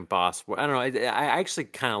crime boss. I don't know. I actually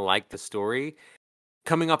kind of like the story.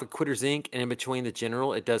 Coming off of Quitters Inc. and in between the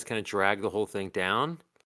general, it does kind of drag the whole thing down.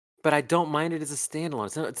 But I don't mind it as a standalone.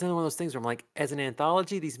 It's one of those things where I'm like, as an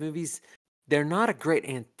anthology, these movies, they're not a great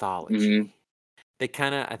anthology. They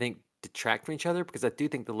kind of, I think, detract from each other because I do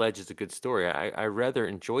think The Ledge is a good story. I rather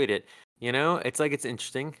enjoyed it. It's like it's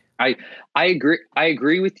interesting. I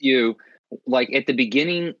agree with you. Like at the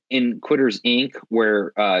beginning in Quitters Inc.,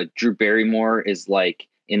 where Drew Barrymore is like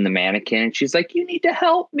in the mannequin, she's like, "You need to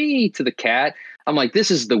help me," to the cat. I'm like, this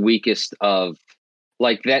is the weakest of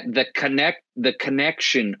like that. The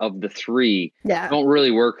connection of the three don't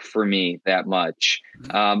really work for me that much.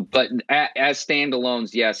 But as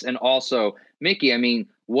standalones, yes. And also, Mickey, I mean,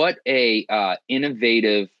 what a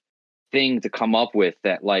innovative thing to come up with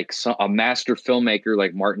that like a master filmmaker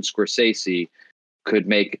like Martin Scorsese could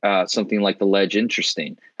make something like The Ledge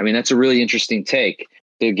interesting. I mean, that's a really interesting take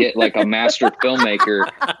to get like a master filmmaker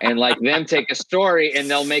and like them take a story and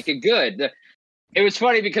they'll make it good. It was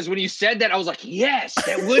funny because when you said that, I was like, yes,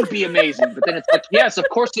 that would be amazing. But then it's like, yes, of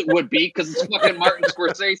course it would be because it's fucking Martin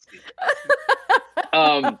Scorsese.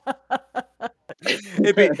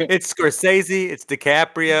 It's Scorsese, it's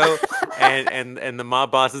DiCaprio, and the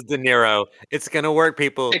mob boss is De Niro. It's gonna work,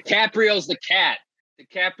 people. DiCaprio's the cat.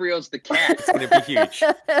 DiCaprio's the cat. It's gonna be huge.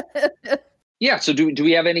 Yeah. So do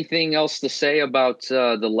we have anything else to say about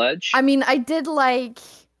The Ledge? I mean, I did like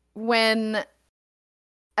when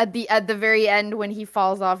at the very end when he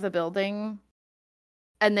falls off the building,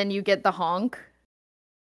 and then you get the honk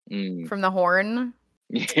from the horn.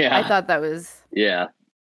 Yeah, I thought that was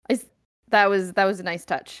that was a nice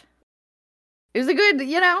touch. It was a good,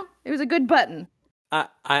 it was a good button.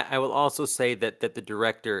 I will also say that the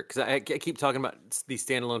director, because I keep talking about these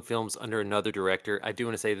standalone films under another director, I do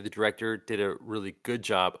want to say that the director did a really good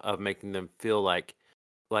job of making them feel like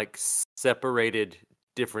separated,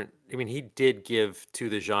 different. I mean, he did give to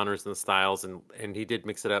the genres and the styles, and he did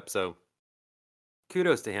mix it up. So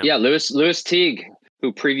kudos to him. Yeah, Louis Teague,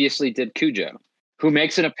 who previously did Cujo, who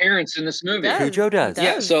makes an appearance in this movie. Cujo does.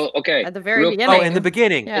 Yeah, so, okay. At the very beginning. Oh, in the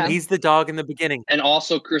beginning. Yeah. He's the dog in the beginning. And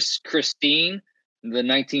also Christine, the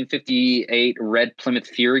 1958 Red Plymouth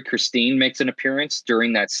Fury, Christine makes an appearance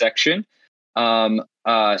during that section.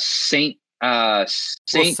 Saint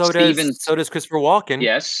Stephen. So does Christopher Walken.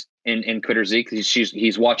 Yes, in Quitters Inc.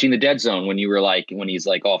 He's watching The Dead Zone when he's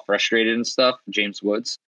like all frustrated and stuff, James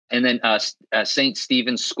Woods. And then St.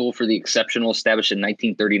 Stephen's School for the Exceptional, established in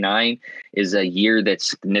 1939, is a year that's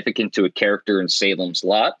significant to a character in Salem's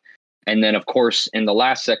Lot. And then, of course, in the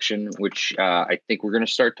last section, which I think we're going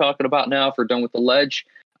to start talking about now if we're done with The Ledge,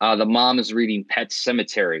 the mom is reading Pet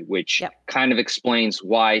Sematary, which kind of explains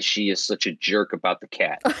why she is such a jerk about the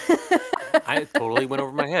cat. I totally went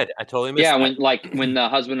over my head. I totally missed that. When the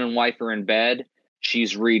husband and wife are in bed,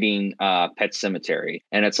 she's reading Pet Sematary,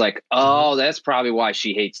 and it's like, oh, that's probably why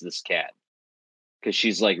she hates this cat, because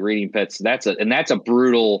she's like reading Pets. That's a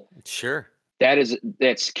brutal. Sure. That's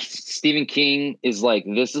Stephen King is like,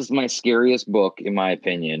 this is my scariest book in my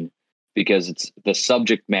opinion, because the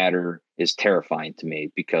subject matter is terrifying to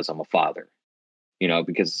me because I'm a father,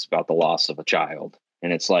 because it's about the loss of a child,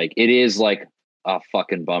 and it's like it is like a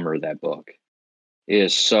fucking bummer. That book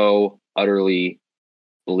is so utterly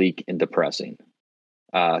bleak and depressing.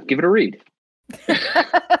 Give it a read.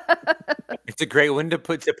 It's a great one to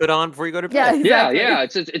put on before you go to bed. Yeah, exactly. Yeah.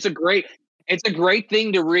 It's a great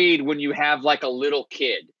thing to read when you have like a little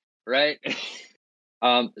kid, right?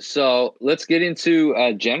 So let's get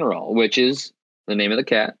into General, which is the name of the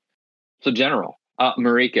cat. So General,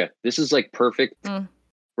 Marika, this is like perfect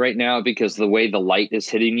right now because the way the light is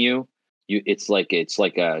hitting you, it's like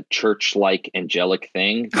a church-like angelic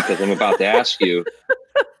thing, because I'm about to ask you.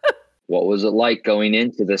 What was it like going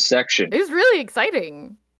into this section? It was really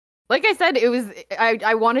exciting. Like I said,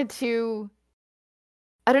 I wanted to,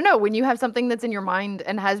 I don't know, when you have something that's in your mind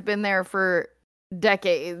and has been there for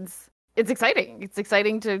decades, it's exciting. It's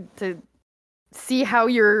exciting to see how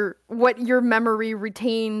what your memory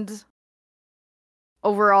retained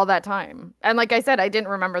over all that time. And like I said, I didn't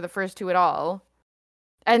remember the first two at all.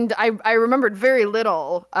 And I remembered very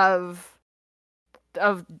little of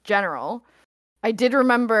General. I did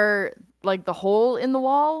remember like the hole in the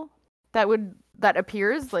wall that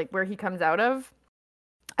appears, like where he comes out of.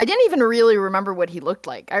 I didn't even really remember what he looked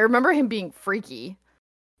like. I remember him being freaky,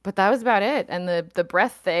 but that was about it. And the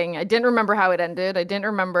breath thing, I didn't remember how it ended. I didn't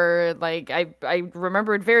remember, like, I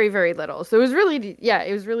remembered very, very little. So it was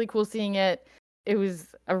really cool seeing it. It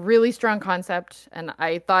was a really strong concept, and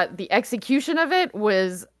I thought the execution of it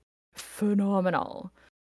was phenomenal.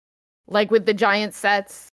 Like with the giant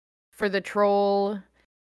sets for the troll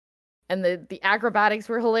and the acrobatics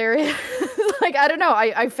were hilarious. Like, I don't know.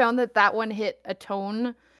 I found that one hit a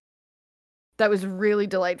tone that was really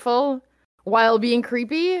delightful while being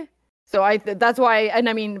creepy. So that's why, and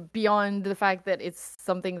I mean, beyond the fact that it's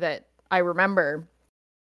something that I remember,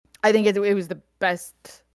 I think it was the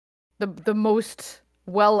best, the most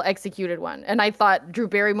well executed one. And I thought Drew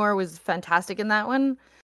Barrymore was fantastic in that one.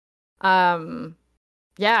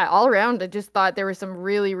 Yeah, all around, I just thought there were some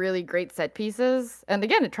really, really great set pieces. And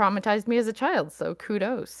again, it traumatized me as a child, so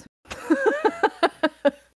kudos.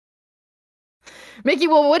 Mickey,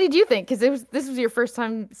 well, what did you think? Because this was your first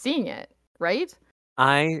time seeing it, right?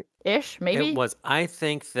 Maybe? It was. I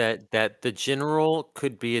think that the General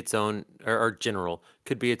could be its own, or General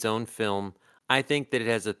could be its own film. I think that it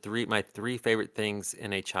has my three favorite things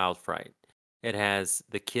in a child fright. It has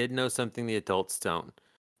the kid knows something the adults don't.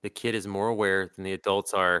 The kid is more aware than the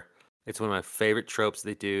adults are. It's one of my favorite tropes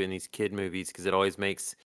they do in these kid movies because it always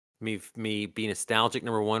makes me be nostalgic,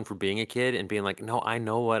 number one, for being a kid and being like, no, I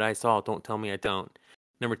know what I saw. Don't tell me I don't.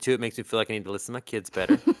 Number two, it makes me feel like I need to listen to my kids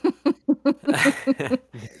better.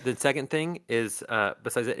 The second thing is,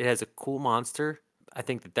 besides that, it has a cool monster. I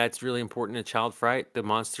think that that's really important in child fright. The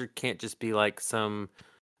monster can't just be like some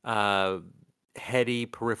heady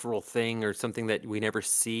peripheral thing or something that we never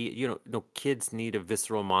see. No, kids need a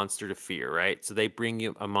visceral monster to fear, right? So they bring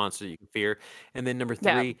you a monster that you can fear. And then number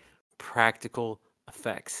three, practical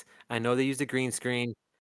effects. I know they used a green screen.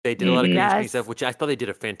 They did a lot of green screen stuff, which I thought they did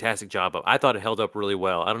a fantastic job of. I thought it held up really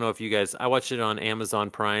well. I don't know if you guys, I watched it on Amazon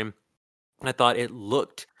Prime. I thought it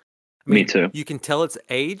looked, Me too. You can tell it's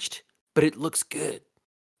aged, but it looks good.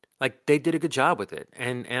 Like, they did a good job with it.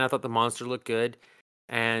 And I thought the monster looked good.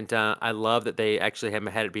 And I love that they actually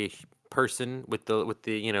had it be a person with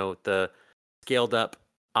the scaled up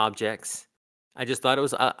objects. I just thought it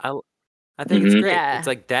was, I think it's great. Yeah. It's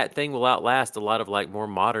like that thing will outlast a lot of like more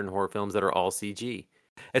modern horror films that are all CG.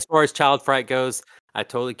 As far as child fright goes, I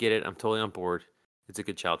totally get it. I'm totally on board. It's a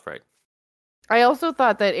good child fright. I also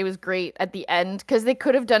thought that it was great at the end because they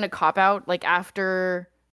could have done a cop out, like after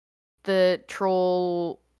the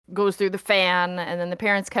troll goes through the fan and then the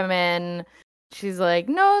parents come in. She's like,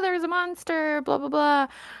 no, there's a monster, blah, blah, blah.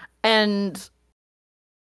 And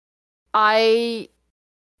I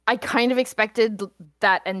kind of expected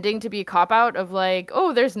that ending to be a cop out of like,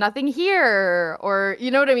 oh, there's nothing here, or you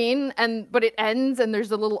know what I mean? But it ends and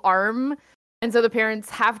there's a little arm. And so the parents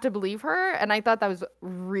have to believe her, and I thought that was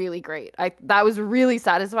really great. That was really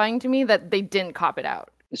satisfying to me that they didn't cop it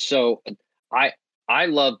out. So I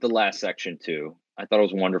loved the last section too. I thought it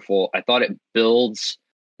was wonderful. I thought it builds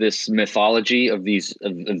this mythology of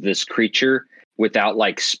this creature without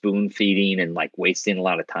like spoon feeding and like wasting a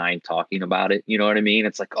lot of time talking about it. You know what I mean?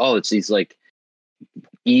 It's like, oh, it's these like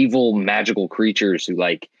evil magical creatures who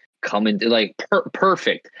like come into like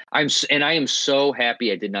perfect. I am so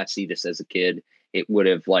happy I did not see this as a kid. It would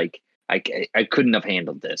have like I couldn't have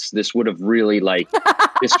handled this. This would have really like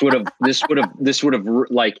this would have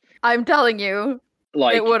like, I'm telling you,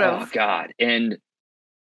 like, it would have. Oh God. And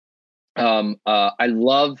I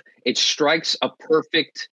love it. Strikes a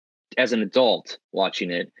perfect, as an adult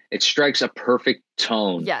watching it, it strikes a perfect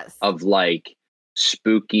tone of like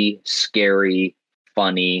spooky, scary,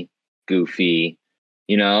 funny, goofy.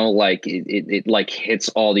 You know, like it like hits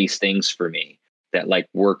all these things for me that like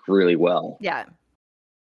work really well. Yeah.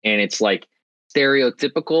 And it's like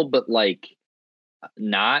stereotypical, but like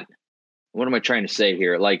not. What am I trying to say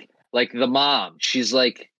here? Like the mom, she's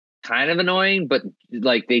like kind of annoying, but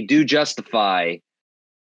like they do justify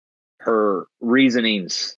her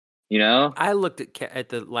reasonings. You know, I looked at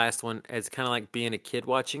the last one as kind of like being a kid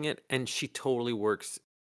watching it, and she totally works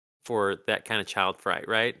for that kind of child fright,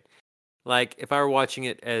 right? Like, if I were watching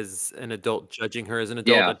it as an adult, judging her as an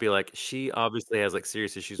adult, I'd be like, she obviously has like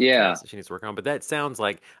serious issues with cats that she needs to work on. But that sounds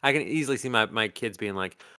like I can easily see my kids being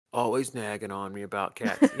like, always nagging on me about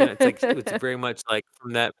cats. It's like it's very much like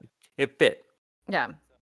from that. It fit. Yeah.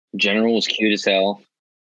 General was cute as hell.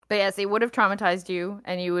 But yes, it would have traumatized you,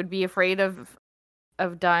 and you would be afraid of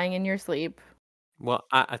dying in your sleep. Well,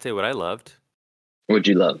 I tell you what I loved. What'd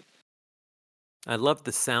you love? I loved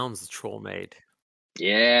the sounds the troll made.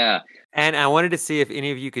 Yeah. And I wanted to see if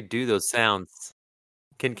any of you could do those sounds.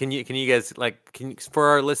 Can you guys for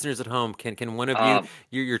our listeners at home, can one of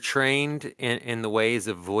you're trained in the ways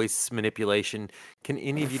of voice manipulation. Can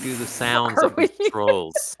any of you do the sounds of the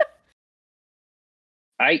trolls?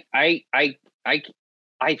 I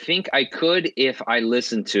think I could if I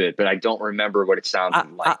listened to it, but I don't remember what it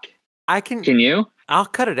sounded like. Can you? I'll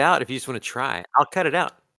cut it out if you just want to try. I'll cut it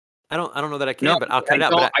out. I don't know that I can, but I'll cut it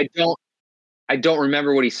out. I don't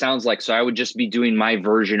remember what he sounds like, so I would just be doing my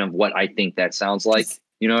version of what I think that sounds like.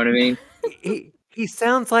 You know what I mean? He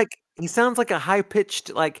sounds like a high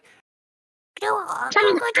pitched like. Yeah.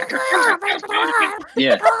 Something like that.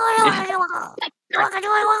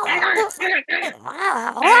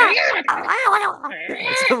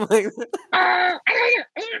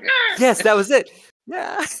 Yes, that was it.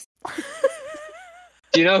 Yeah.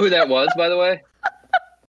 Do you know who that was, by the way?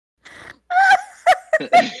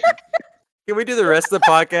 Can we do the rest of the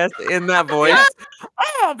podcast in that voice?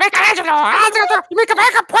 Oh, Michelangelo, you make a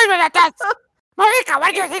very good point at that. Marika,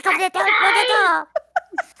 what do you think of it?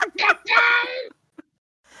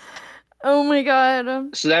 Oh my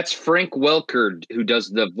god. So that's Frank Welker, who does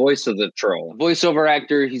the voice of the troll. Voiceover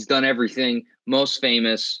actor, he's done everything. Most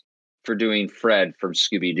famous for doing Fred from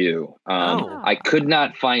Scooby-Doo. I could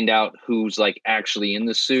not find out who's like actually in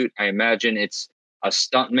the suit. I imagine it's a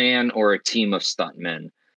stuntman or a team of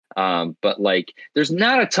stuntmen. But like, there's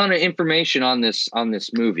not a ton of information on this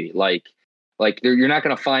movie. Like you're not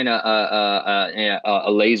going to find a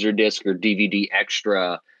laser disc or DVD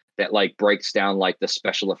extra that like breaks down like the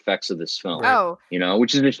special effects of this film. Oh, You know,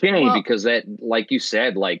 which is a shame because that, like you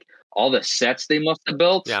said, like all the sets they must have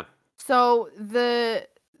built. Yeah. so the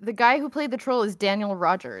guy who played the troll is Daniel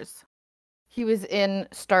Rogers. He was in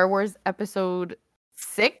Star Wars Episode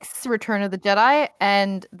 6, Return of the Jedi,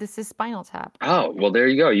 and this is Spinal Tap. Oh, well, there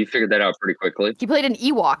you go. You figured that out pretty quickly. He played an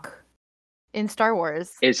Ewok in Star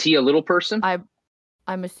Wars. Is he a little person?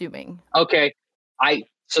 I'm assuming. Okay.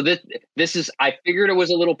 So this is, I figured it was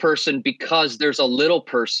a little person because there's a little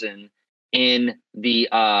person in the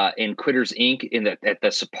in Quitters Inc. at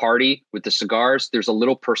the party with the cigars. There's a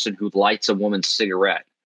little person who lights a woman's cigarette,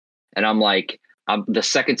 and I'm like, the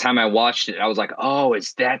second time I watched it, I was like, oh,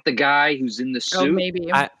 is that the guy who's in the suit? Oh, maybe.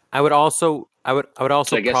 I would also I guess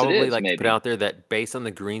it probably is, like to maybe. put out there that based on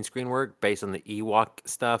the green screen work, based on the Ewok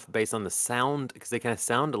stuff, based on the sound, because they kind of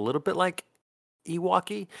sound a little bit like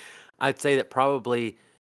Ewok-y, I'd say that probably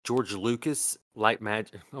George Lucas Light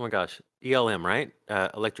Magic. Oh my gosh, ELM, right?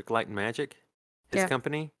 Electric Light and Magic, his Yeah.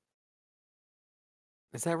 company.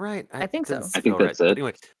 Is that right? I think so. doesn't I think feel that's right. it. But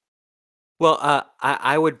anyway, well,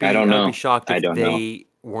 I would be I don't would know. be shocked I if don't know. they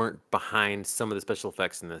weren't behind some of the special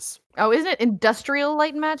effects in this. Oh, isn't it Industrial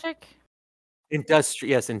Light and Magic?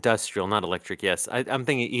 Industrial, not electric. Yes, I'm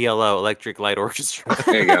thinking ELO, Electric Light Orchestra.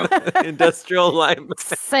 There you go. Industrial Light.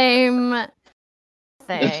 Same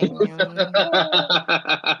thing.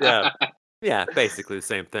 Yeah, basically the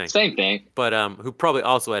same thing. Same thing. But who probably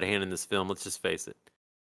also had a hand in this film? Let's just face it.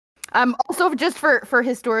 Also, just for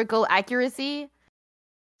historical accuracy,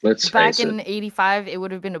 Let's back face in it. '85, it would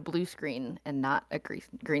have been a blue screen and not a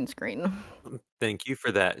green screen. Thank you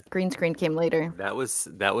for that. Green screen came later. That was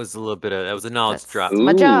a little bit of that was a knowledge That's drop.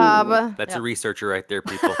 my Ooh. job. That's Yep. a researcher right there,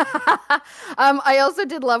 people. I also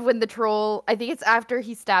did love when the troll, I think it's after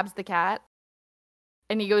he stabs the cat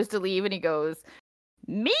and he goes to leave and he goes,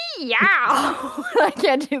 meow. I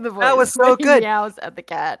can't do the voice. That was so but he good. meows at the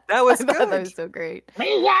cat. That was I thought good. that was so great.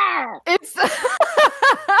 Meow. It's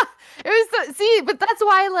it was so, see, but that's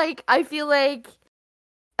why like I feel like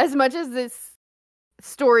as much as this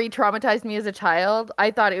story traumatized me as a child, I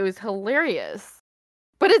thought it was hilarious.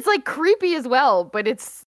 But it's like creepy as well, but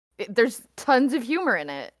there's tons of humor in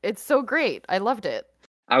it. It's so great. I loved it.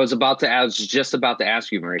 I was just about to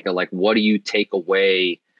ask you, Marika, like, what do you take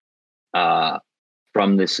away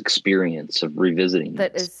from this experience of revisiting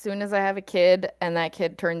That this? as soon as I have a kid and that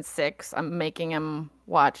kid turns 6, I'm making him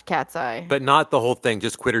watch Cat's Eye. But not the whole thing,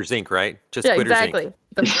 just Quitters Inc., right? Just Yeah, Quitters Inc.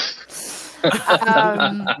 exactly.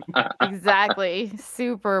 Exactly.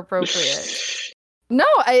 Super appropriate. No,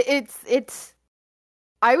 it's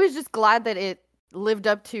I was just glad that it lived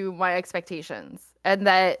up to my expectations and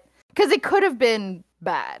that because it could have been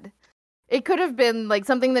bad. It could have been like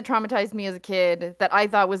something that traumatized me as a kid that I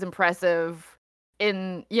thought was impressive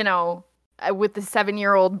in, with the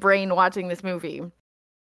 7-year-old brain watching this movie.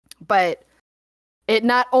 But it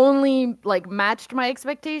not only like matched my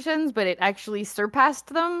expectations, but it actually surpassed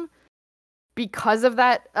them because of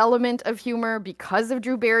that element of humor, because of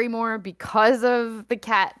Drew Barrymore, because of the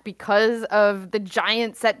cat, because of the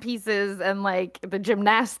giant set pieces and like the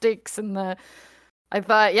gymnastics and I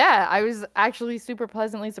thought, yeah, I was actually super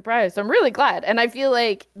pleasantly surprised. So I'm really glad. And I feel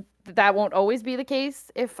like that won't always be the case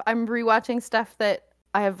if I'm rewatching stuff that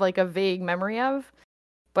I have like a vague memory of.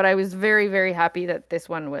 But I was very, very happy that this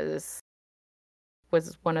one was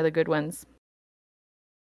one of the good ones.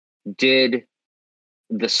 Did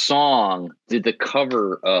the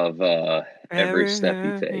cover of Every Step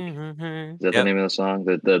You Take, is that the name of the song?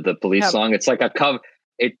 The police Yep. song? It's like a cover.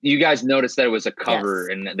 You guys noticed that it was a cover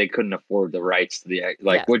Yes. and they couldn't afford the rights to the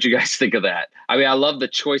like. Yes. What'd you guys think of that? I mean, I love the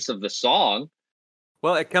choice of the song.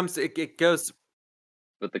 Well, it goes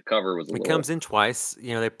but the cover was a It little. comes in twice.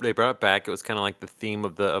 You know, they brought it back. It was kind of like the theme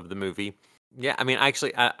of the movie. Yeah, I mean,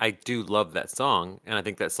 actually, I do love that song, and I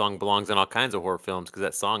think that song belongs in all kinds of horror films because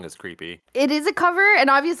that song is creepy. It is a cover, and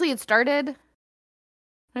obviously it started.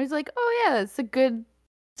 I was like, oh yeah, it's a good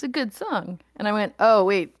song. And I went, oh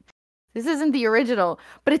wait, this isn't the original.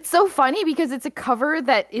 But it's so funny because it's a cover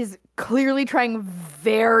that is clearly trying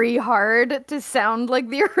very hard to sound like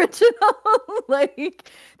the original. Like,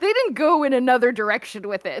 they didn't go in another direction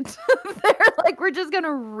with it. They're like, we're just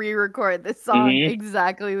gonna re-record this song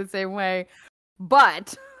exactly the same way.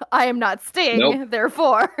 But I am not Sting,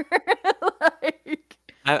 therefore. Like...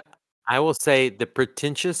 I will say the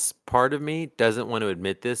pretentious part of me doesn't want to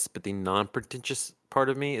admit this, but the non-pretentious part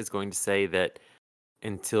of me is going to say that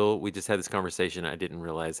until we just had this conversation, I didn't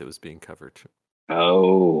realize it was being covered.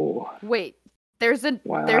 Oh. Wait, there's a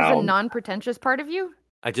non-pretentious part of you?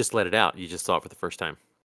 I just let it out. You just saw it for the first time.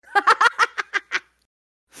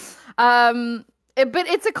 But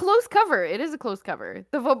it's a close cover. It is a close cover.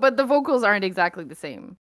 But the vocals aren't exactly the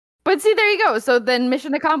same. But see, there you go. So then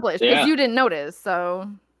mission accomplished because you didn't notice. So.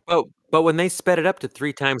 Oh, but when they sped it up to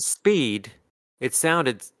 3 times speed, it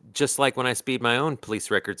sounded just like when I speed my own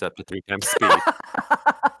police records up to 3 times speed.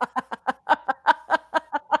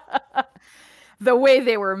 The way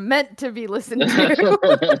they were meant to be listened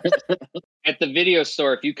to. At the video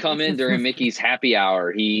store, if you come in during Mickey's happy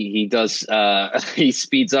hour, he does he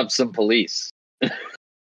speeds up some police.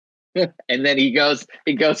 And then he goes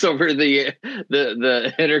over the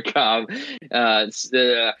intercom.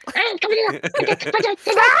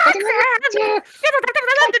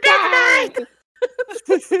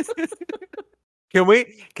 Can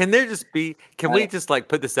we just like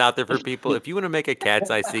put this out there for people? If you want to make a Cat's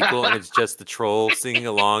Eye sequel and it's just the troll singing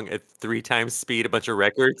along at 3 times speed, a bunch of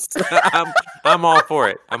records, I'm all for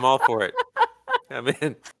it. I'm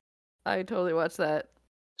in. I totally watched that.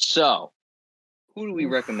 So, who do we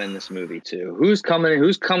recommend this movie to? Who's coming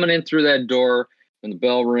in through that door when the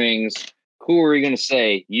bell rings? Who are we going to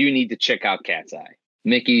say you need to check out Cat's Eye?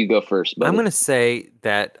 Mickey, you go first, buddy. I'm going to say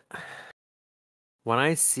that when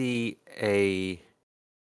I see a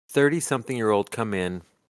 30-something-year-old come in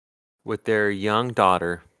with their young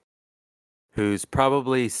daughter, who's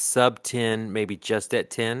probably sub 10, maybe just at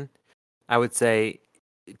 10, I would say,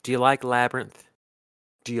 do you like Labyrinth?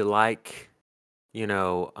 Do you like,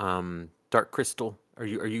 Dark Crystal? Are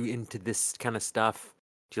you into this kind of stuff?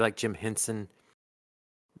 Do you like Jim Henson?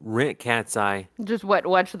 Rent Cat's Eye. Just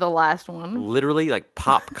watch the last one. Literally, like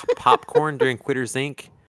popcorn during Quitters Inc.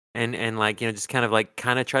 And like, just kind of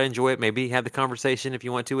try to enjoy it. Maybe have the conversation if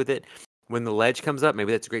you want to with it. When the ledge comes up,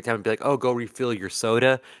 maybe that's a great time to be like, oh, go refill your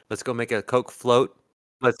soda. Let's go make a Coke float.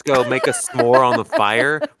 Let's go make a s'more on the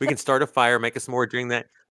fire. We can start a fire, make a s'more during that.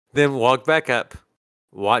 Then walk back up.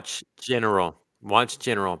 Watch General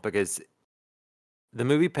because the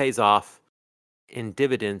movie pays off in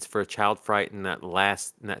dividends for a child fright in that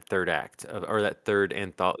third act or that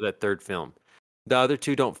third film. The other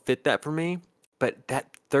two don't fit that for me, but that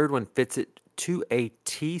third one fits it to a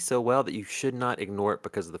T so well that you should not ignore it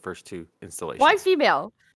because of the first two installations. Why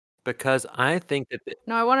female? Because I think that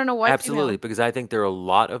no, I want to know why. Absolutely, female. Because I think there are a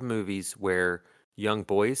lot of movies where young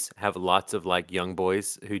boys have lots of young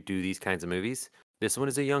boys who do these kinds of movies. This one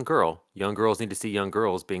is a young girl. Young girls need to see young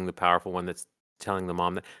girls being the powerful one that's telling the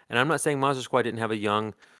mom that. And I'm not saying Monster Squad didn't have a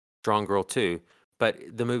young, strong girl too, but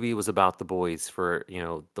the movie was about the boys for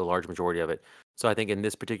the large majority of it. So I think in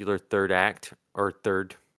this particular third act or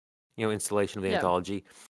third, installation of the anthology,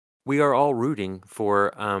 we are all rooting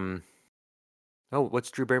for what's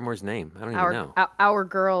Drew Barrymore's name? I don't even know. Our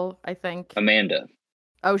girl, I think. Amanda.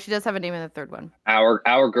 Oh, she does have a name in the third one.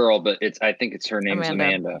 Our girl, but I think it's her name's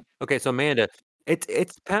Amanda. Okay, so Amanda,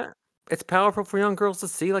 it's powerful for young girls to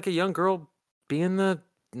see a young girl being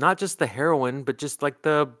not just the heroine, but just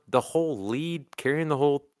the whole lead, carrying the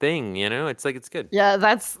whole thing. It's good. Yeah,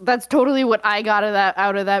 that's totally what I got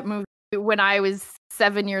out of that movie when I was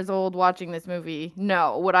 7 years old watching this movie.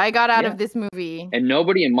 No, what I got out of this movie, and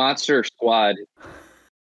nobody in Monster Squad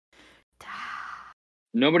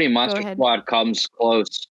Squad comes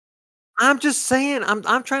close. I'm just saying.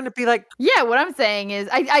 I'm trying to be like. Yeah, what I'm saying is,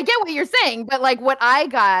 I get what you're saying, but what I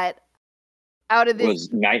got out of this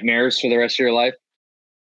was nightmares for the rest of your life.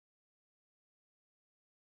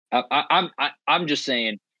 I'm just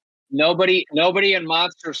saying, nobody in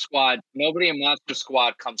Monster Squad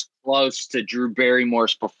comes close to Drew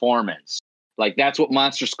Barrymore's performance. That's what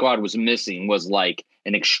Monster Squad was missing, was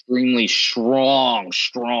an extremely strong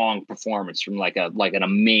performance from an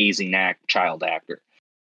amazing child actor,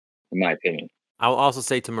 in my opinion. I'll also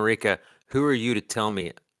say to Marika, who are you to tell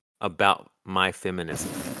me about my feminism?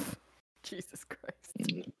 Jesus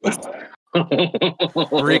Christ.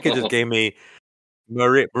 Marika just gave me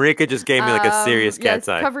Marika just gave me like a serious cat's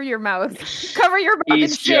eye. Cover your mouth. Cover your mouth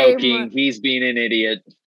He's in shame. joking. He's being an idiot.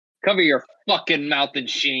 Cover your fucking mouth in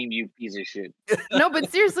shame, you piece of shit. No, but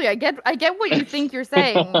seriously, I get what you think you're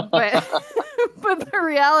saying, but but the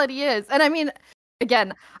reality is, and I mean,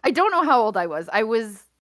 again, I don't know how old I was.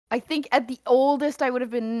 I think at the oldest I would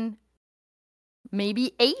have been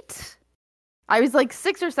maybe 8. I was like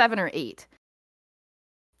 6 or 7 or 8.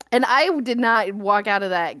 And I did not walk out of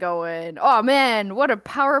that going, oh man, what a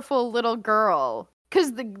powerful little girl.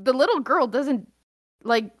 Because the little girl doesn't,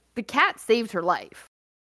 like, the cat saved her life.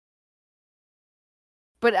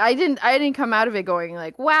 But I didn't come out of it going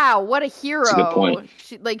like, wow, what a hero. That's a good point.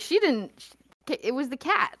 It was the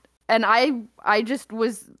cat. And I just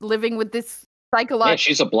was living with this Yeah,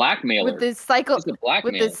 she's a blackmailer. with this She's a blackmailer.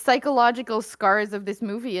 with the psychological scars of this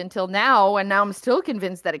movie until now, and now I'm still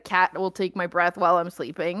convinced that a cat will take my breath while I'm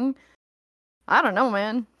sleeping. I don't know,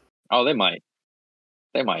 man. Oh, they might.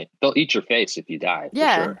 They might. They'll eat your face if you die. For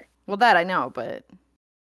Yeah. Sure. Well, that I know, but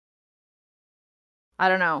I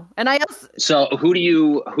don't know. And I also So who do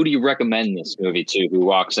you recommend this movie to? Who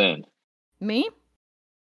walks in? me?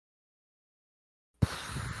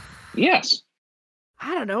 Yes.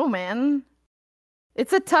 I don't know, man.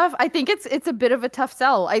 I think it's a bit of a tough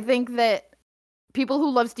sell. I think that people who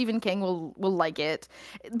love Stephen King will like it.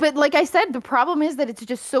 But like I said, the problem is that it's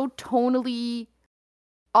just so tonally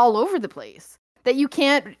all over the place that you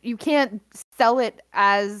can't sell it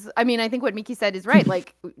as, I mean, I think what Miki said is right.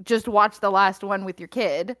 Like, just watch the last one with your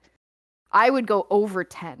kid. I would go over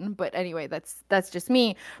 10, but anyway, that's just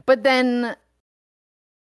me. But then,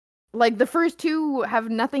 like, the first two have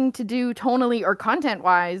nothing to do tonally or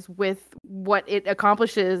content-wise with what it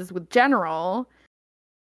accomplishes with General.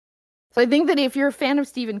 So I think that if you're a fan of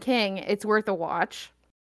Stephen King, it's worth a watch.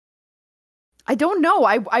 I don't know.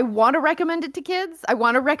 I want to recommend it to kids. I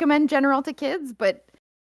want to recommend General to kids, but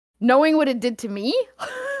knowing what it did to me,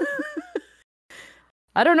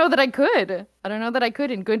 I don't know that I could. I don't know that I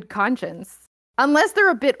could in good conscience. Unless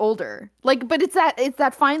they're a bit older. Like, but it's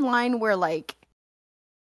that fine line where, like,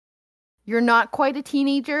 you're not quite a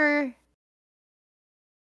teenager.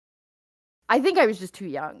 I think I was just too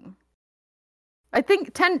young. I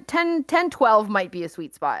think 10, 12 might be a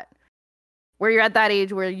sweet spot. Where you're at that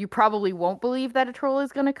age where you probably won't believe that a troll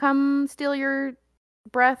is going to come steal your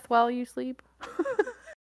breath while you sleep.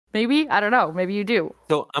 Maybe, I don't know. Maybe you do.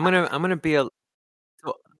 So I'm gonna be a.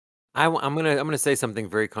 So I'm gonna say something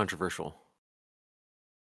very controversial.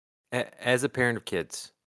 As a parent of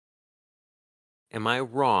kids, am I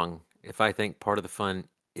wrong if I think part of the fun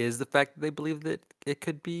is the fact that they believe that it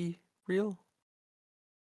could be real?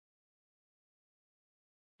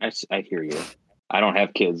 I hear you. I don't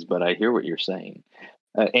have kids, but I hear what you're saying.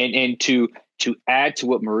 And to add to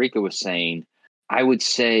what Marika was saying, I would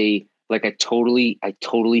say, like, I totally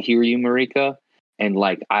hear you, Marika. And,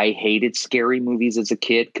 like, I hated scary movies as a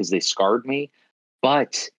kid because they scarred me.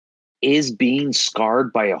 But is being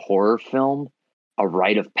scarred by a horror film a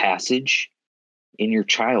rite of passage in your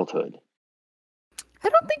childhood? I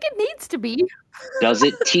don't think it needs to be. Does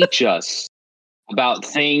it teach us about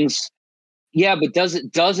things? Yeah, but does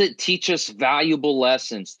it teach us valuable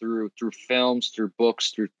lessons through films, through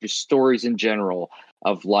books, through stories in general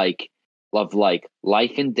of like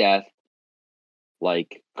life and death,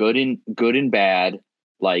 like good and bad,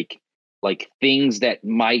 like things that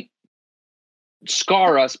might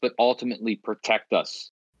scar us but ultimately protect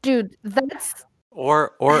us? Dude, that's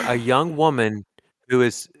Or a young woman who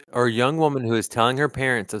is telling her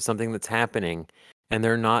parents of something that's happening, and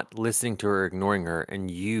they're not listening to her, ignoring her, and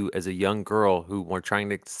you, as a young girl who were trying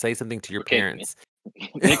to say something to your Okay. parents.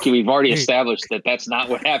 Nikki, we've already established that that's not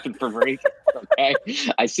what happened for Marika. Okay,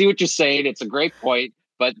 I see what you're saying. It's a great point,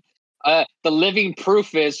 but the living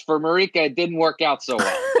proof is for Marika, it didn't work out so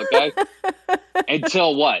well. Okay,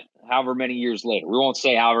 until what? However many years later. We won't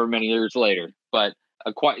say however many years later, but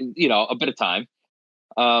a bit of time.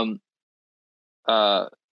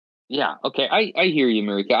 Yeah. Okay, I hear you,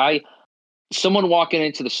 Marika. Someone walking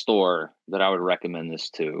into the store that I would recommend this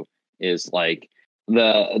to is like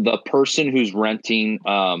the person who's renting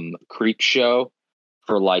Creepshow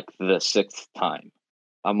for like the 6th time.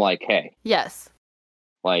 I'm like, hey, yes.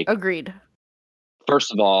 like, Agreed.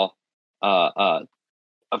 first of all,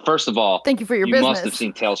 Thank you for your you business. must have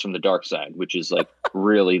seen Tales from the Dark Side, which is like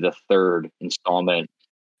really the 3rd installment.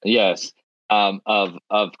 Yes. Of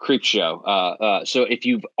Creepshow. So if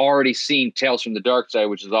you've already seen Tales from the Dark Side,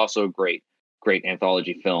 which is also a great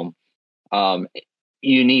anthology film,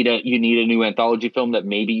 you need a new anthology film that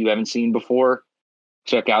maybe you haven't seen before.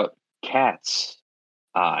 Check out Cat's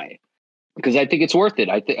Eye. because I think it's worth it.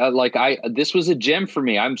 I think this was a gem for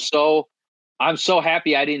me. I'm so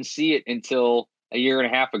happy I didn't see it until a year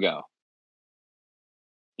and a half ago.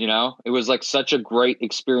 You know, it was like such a great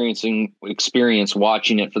experience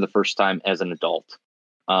watching it for the first time as an adult.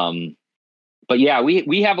 But yeah,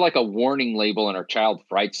 we have like a warning label in our child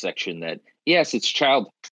fright section that yes, it's child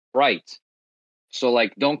fright. So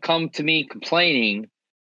like, don't come to me complaining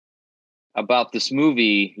about this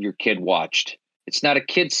movie your kid watched. It's not a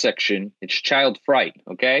kids section. It's child fright.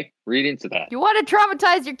 Okay, read into that. You want to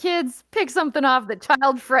traumatize your kids? Pick something off the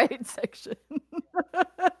child fright section.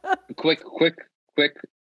 Quick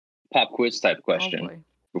pop quiz type question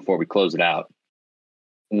before we close it out.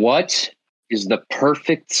 What is the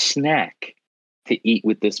perfect snack to eat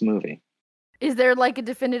with this movie? Is there like a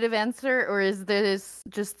definitive answer, or is this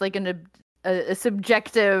just like a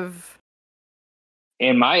subjective?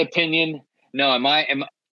 In my opinion, no.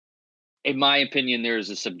 In my opinion, there is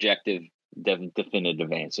a subjective,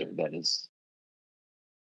 definitive answer that is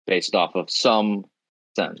based off of some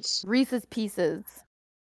sense. Reese's Pieces.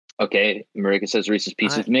 Okay, Marika says Reese's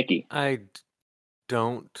Pieces. Mickey. I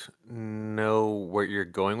don't know where you're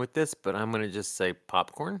going with this, but I'm going to just say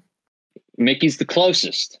popcorn. Mickey's the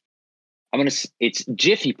closest. It's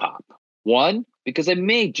Jiffy Pop. One, because I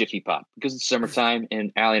made Jiffy Pop because it's summertime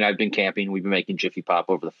and Allie and I have been camping. We've been making Jiffy Pop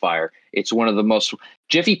over the fire. It's one of the most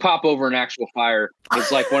Jiffy Pop over an actual fire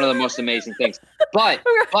is like one of the most amazing things. But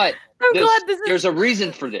there's a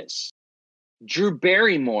reason for this. Drew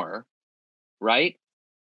Barrymore, right,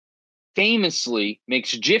 famously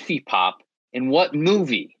makes Jiffy Pop in what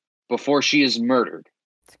movie before she is murdered?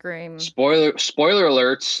 Scream. Spoiler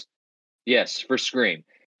alerts. Yes, for Scream.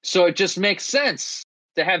 So it just makes sense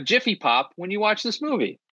to have Jiffy Pop when you watch this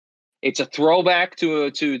movie. It's a throwback to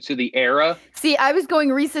the era. See, I was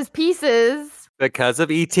going Reese's Pieces because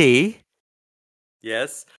of E.T.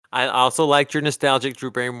 Yes, I also liked your nostalgic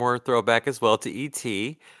Drew Barrymore throwback as well to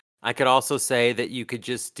E.T. I could also say that you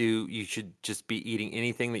should just be eating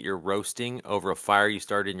anything that you're roasting over a fire you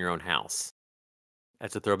started in your own house.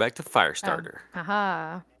 That's a throwback to Firestarter.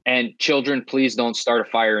 Aha. And children, please don't start a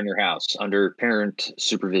fire in your house under parent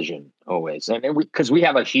supervision always. And because we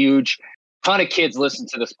have a huge ton of kids listen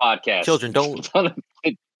to this podcast. Children, don't listen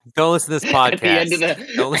to this podcast.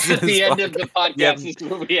 At the end of the podcast is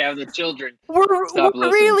where we have the children. We're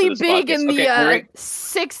really big in the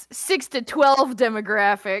 6 to 12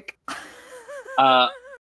 demographic.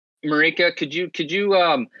 Marika, could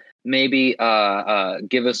you maybe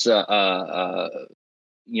give us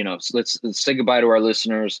let's say goodbye to our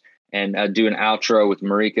listeners and do an outro with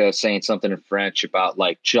Marika saying something in French about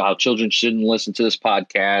like how children shouldn't listen to this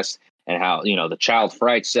podcast and how, the child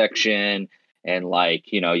fright section and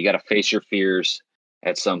like, you got to face your fears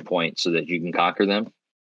at some point so that you can conquer them.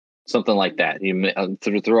 Something like that. You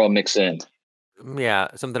throw a mix in. Yeah.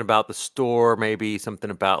 Something about the store, maybe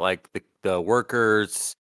something about like the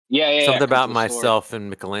workers. Yeah. Something about myself and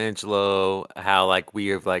Michelangelo, how like we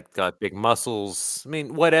have like got big muscles. I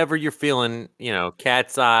mean, whatever you're feeling,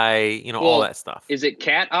 cat's eye, all that stuff. Is it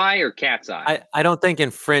cat eye or cat's eye? I don't think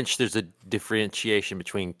in French there's a differentiation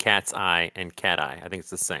between cat's eye and cat eye. I think it's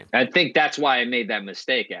the same. I think that's why I made that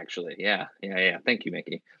mistake, actually. Yeah. Thank you,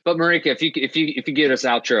 Mickey. But Marika, if you give us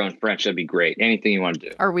outro in French, that'd be great. Anything you want to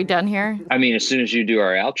do. Are we done here? I mean, as soon as you do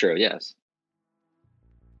our outro, yes.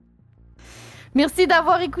 Merci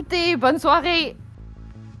d'avoir écouté. Bonne soirée.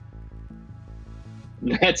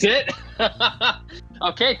 That's it?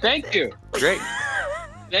 Okay, thank you. Great.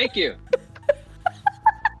 Thank you.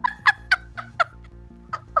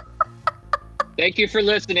 Thank you for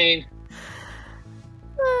listening.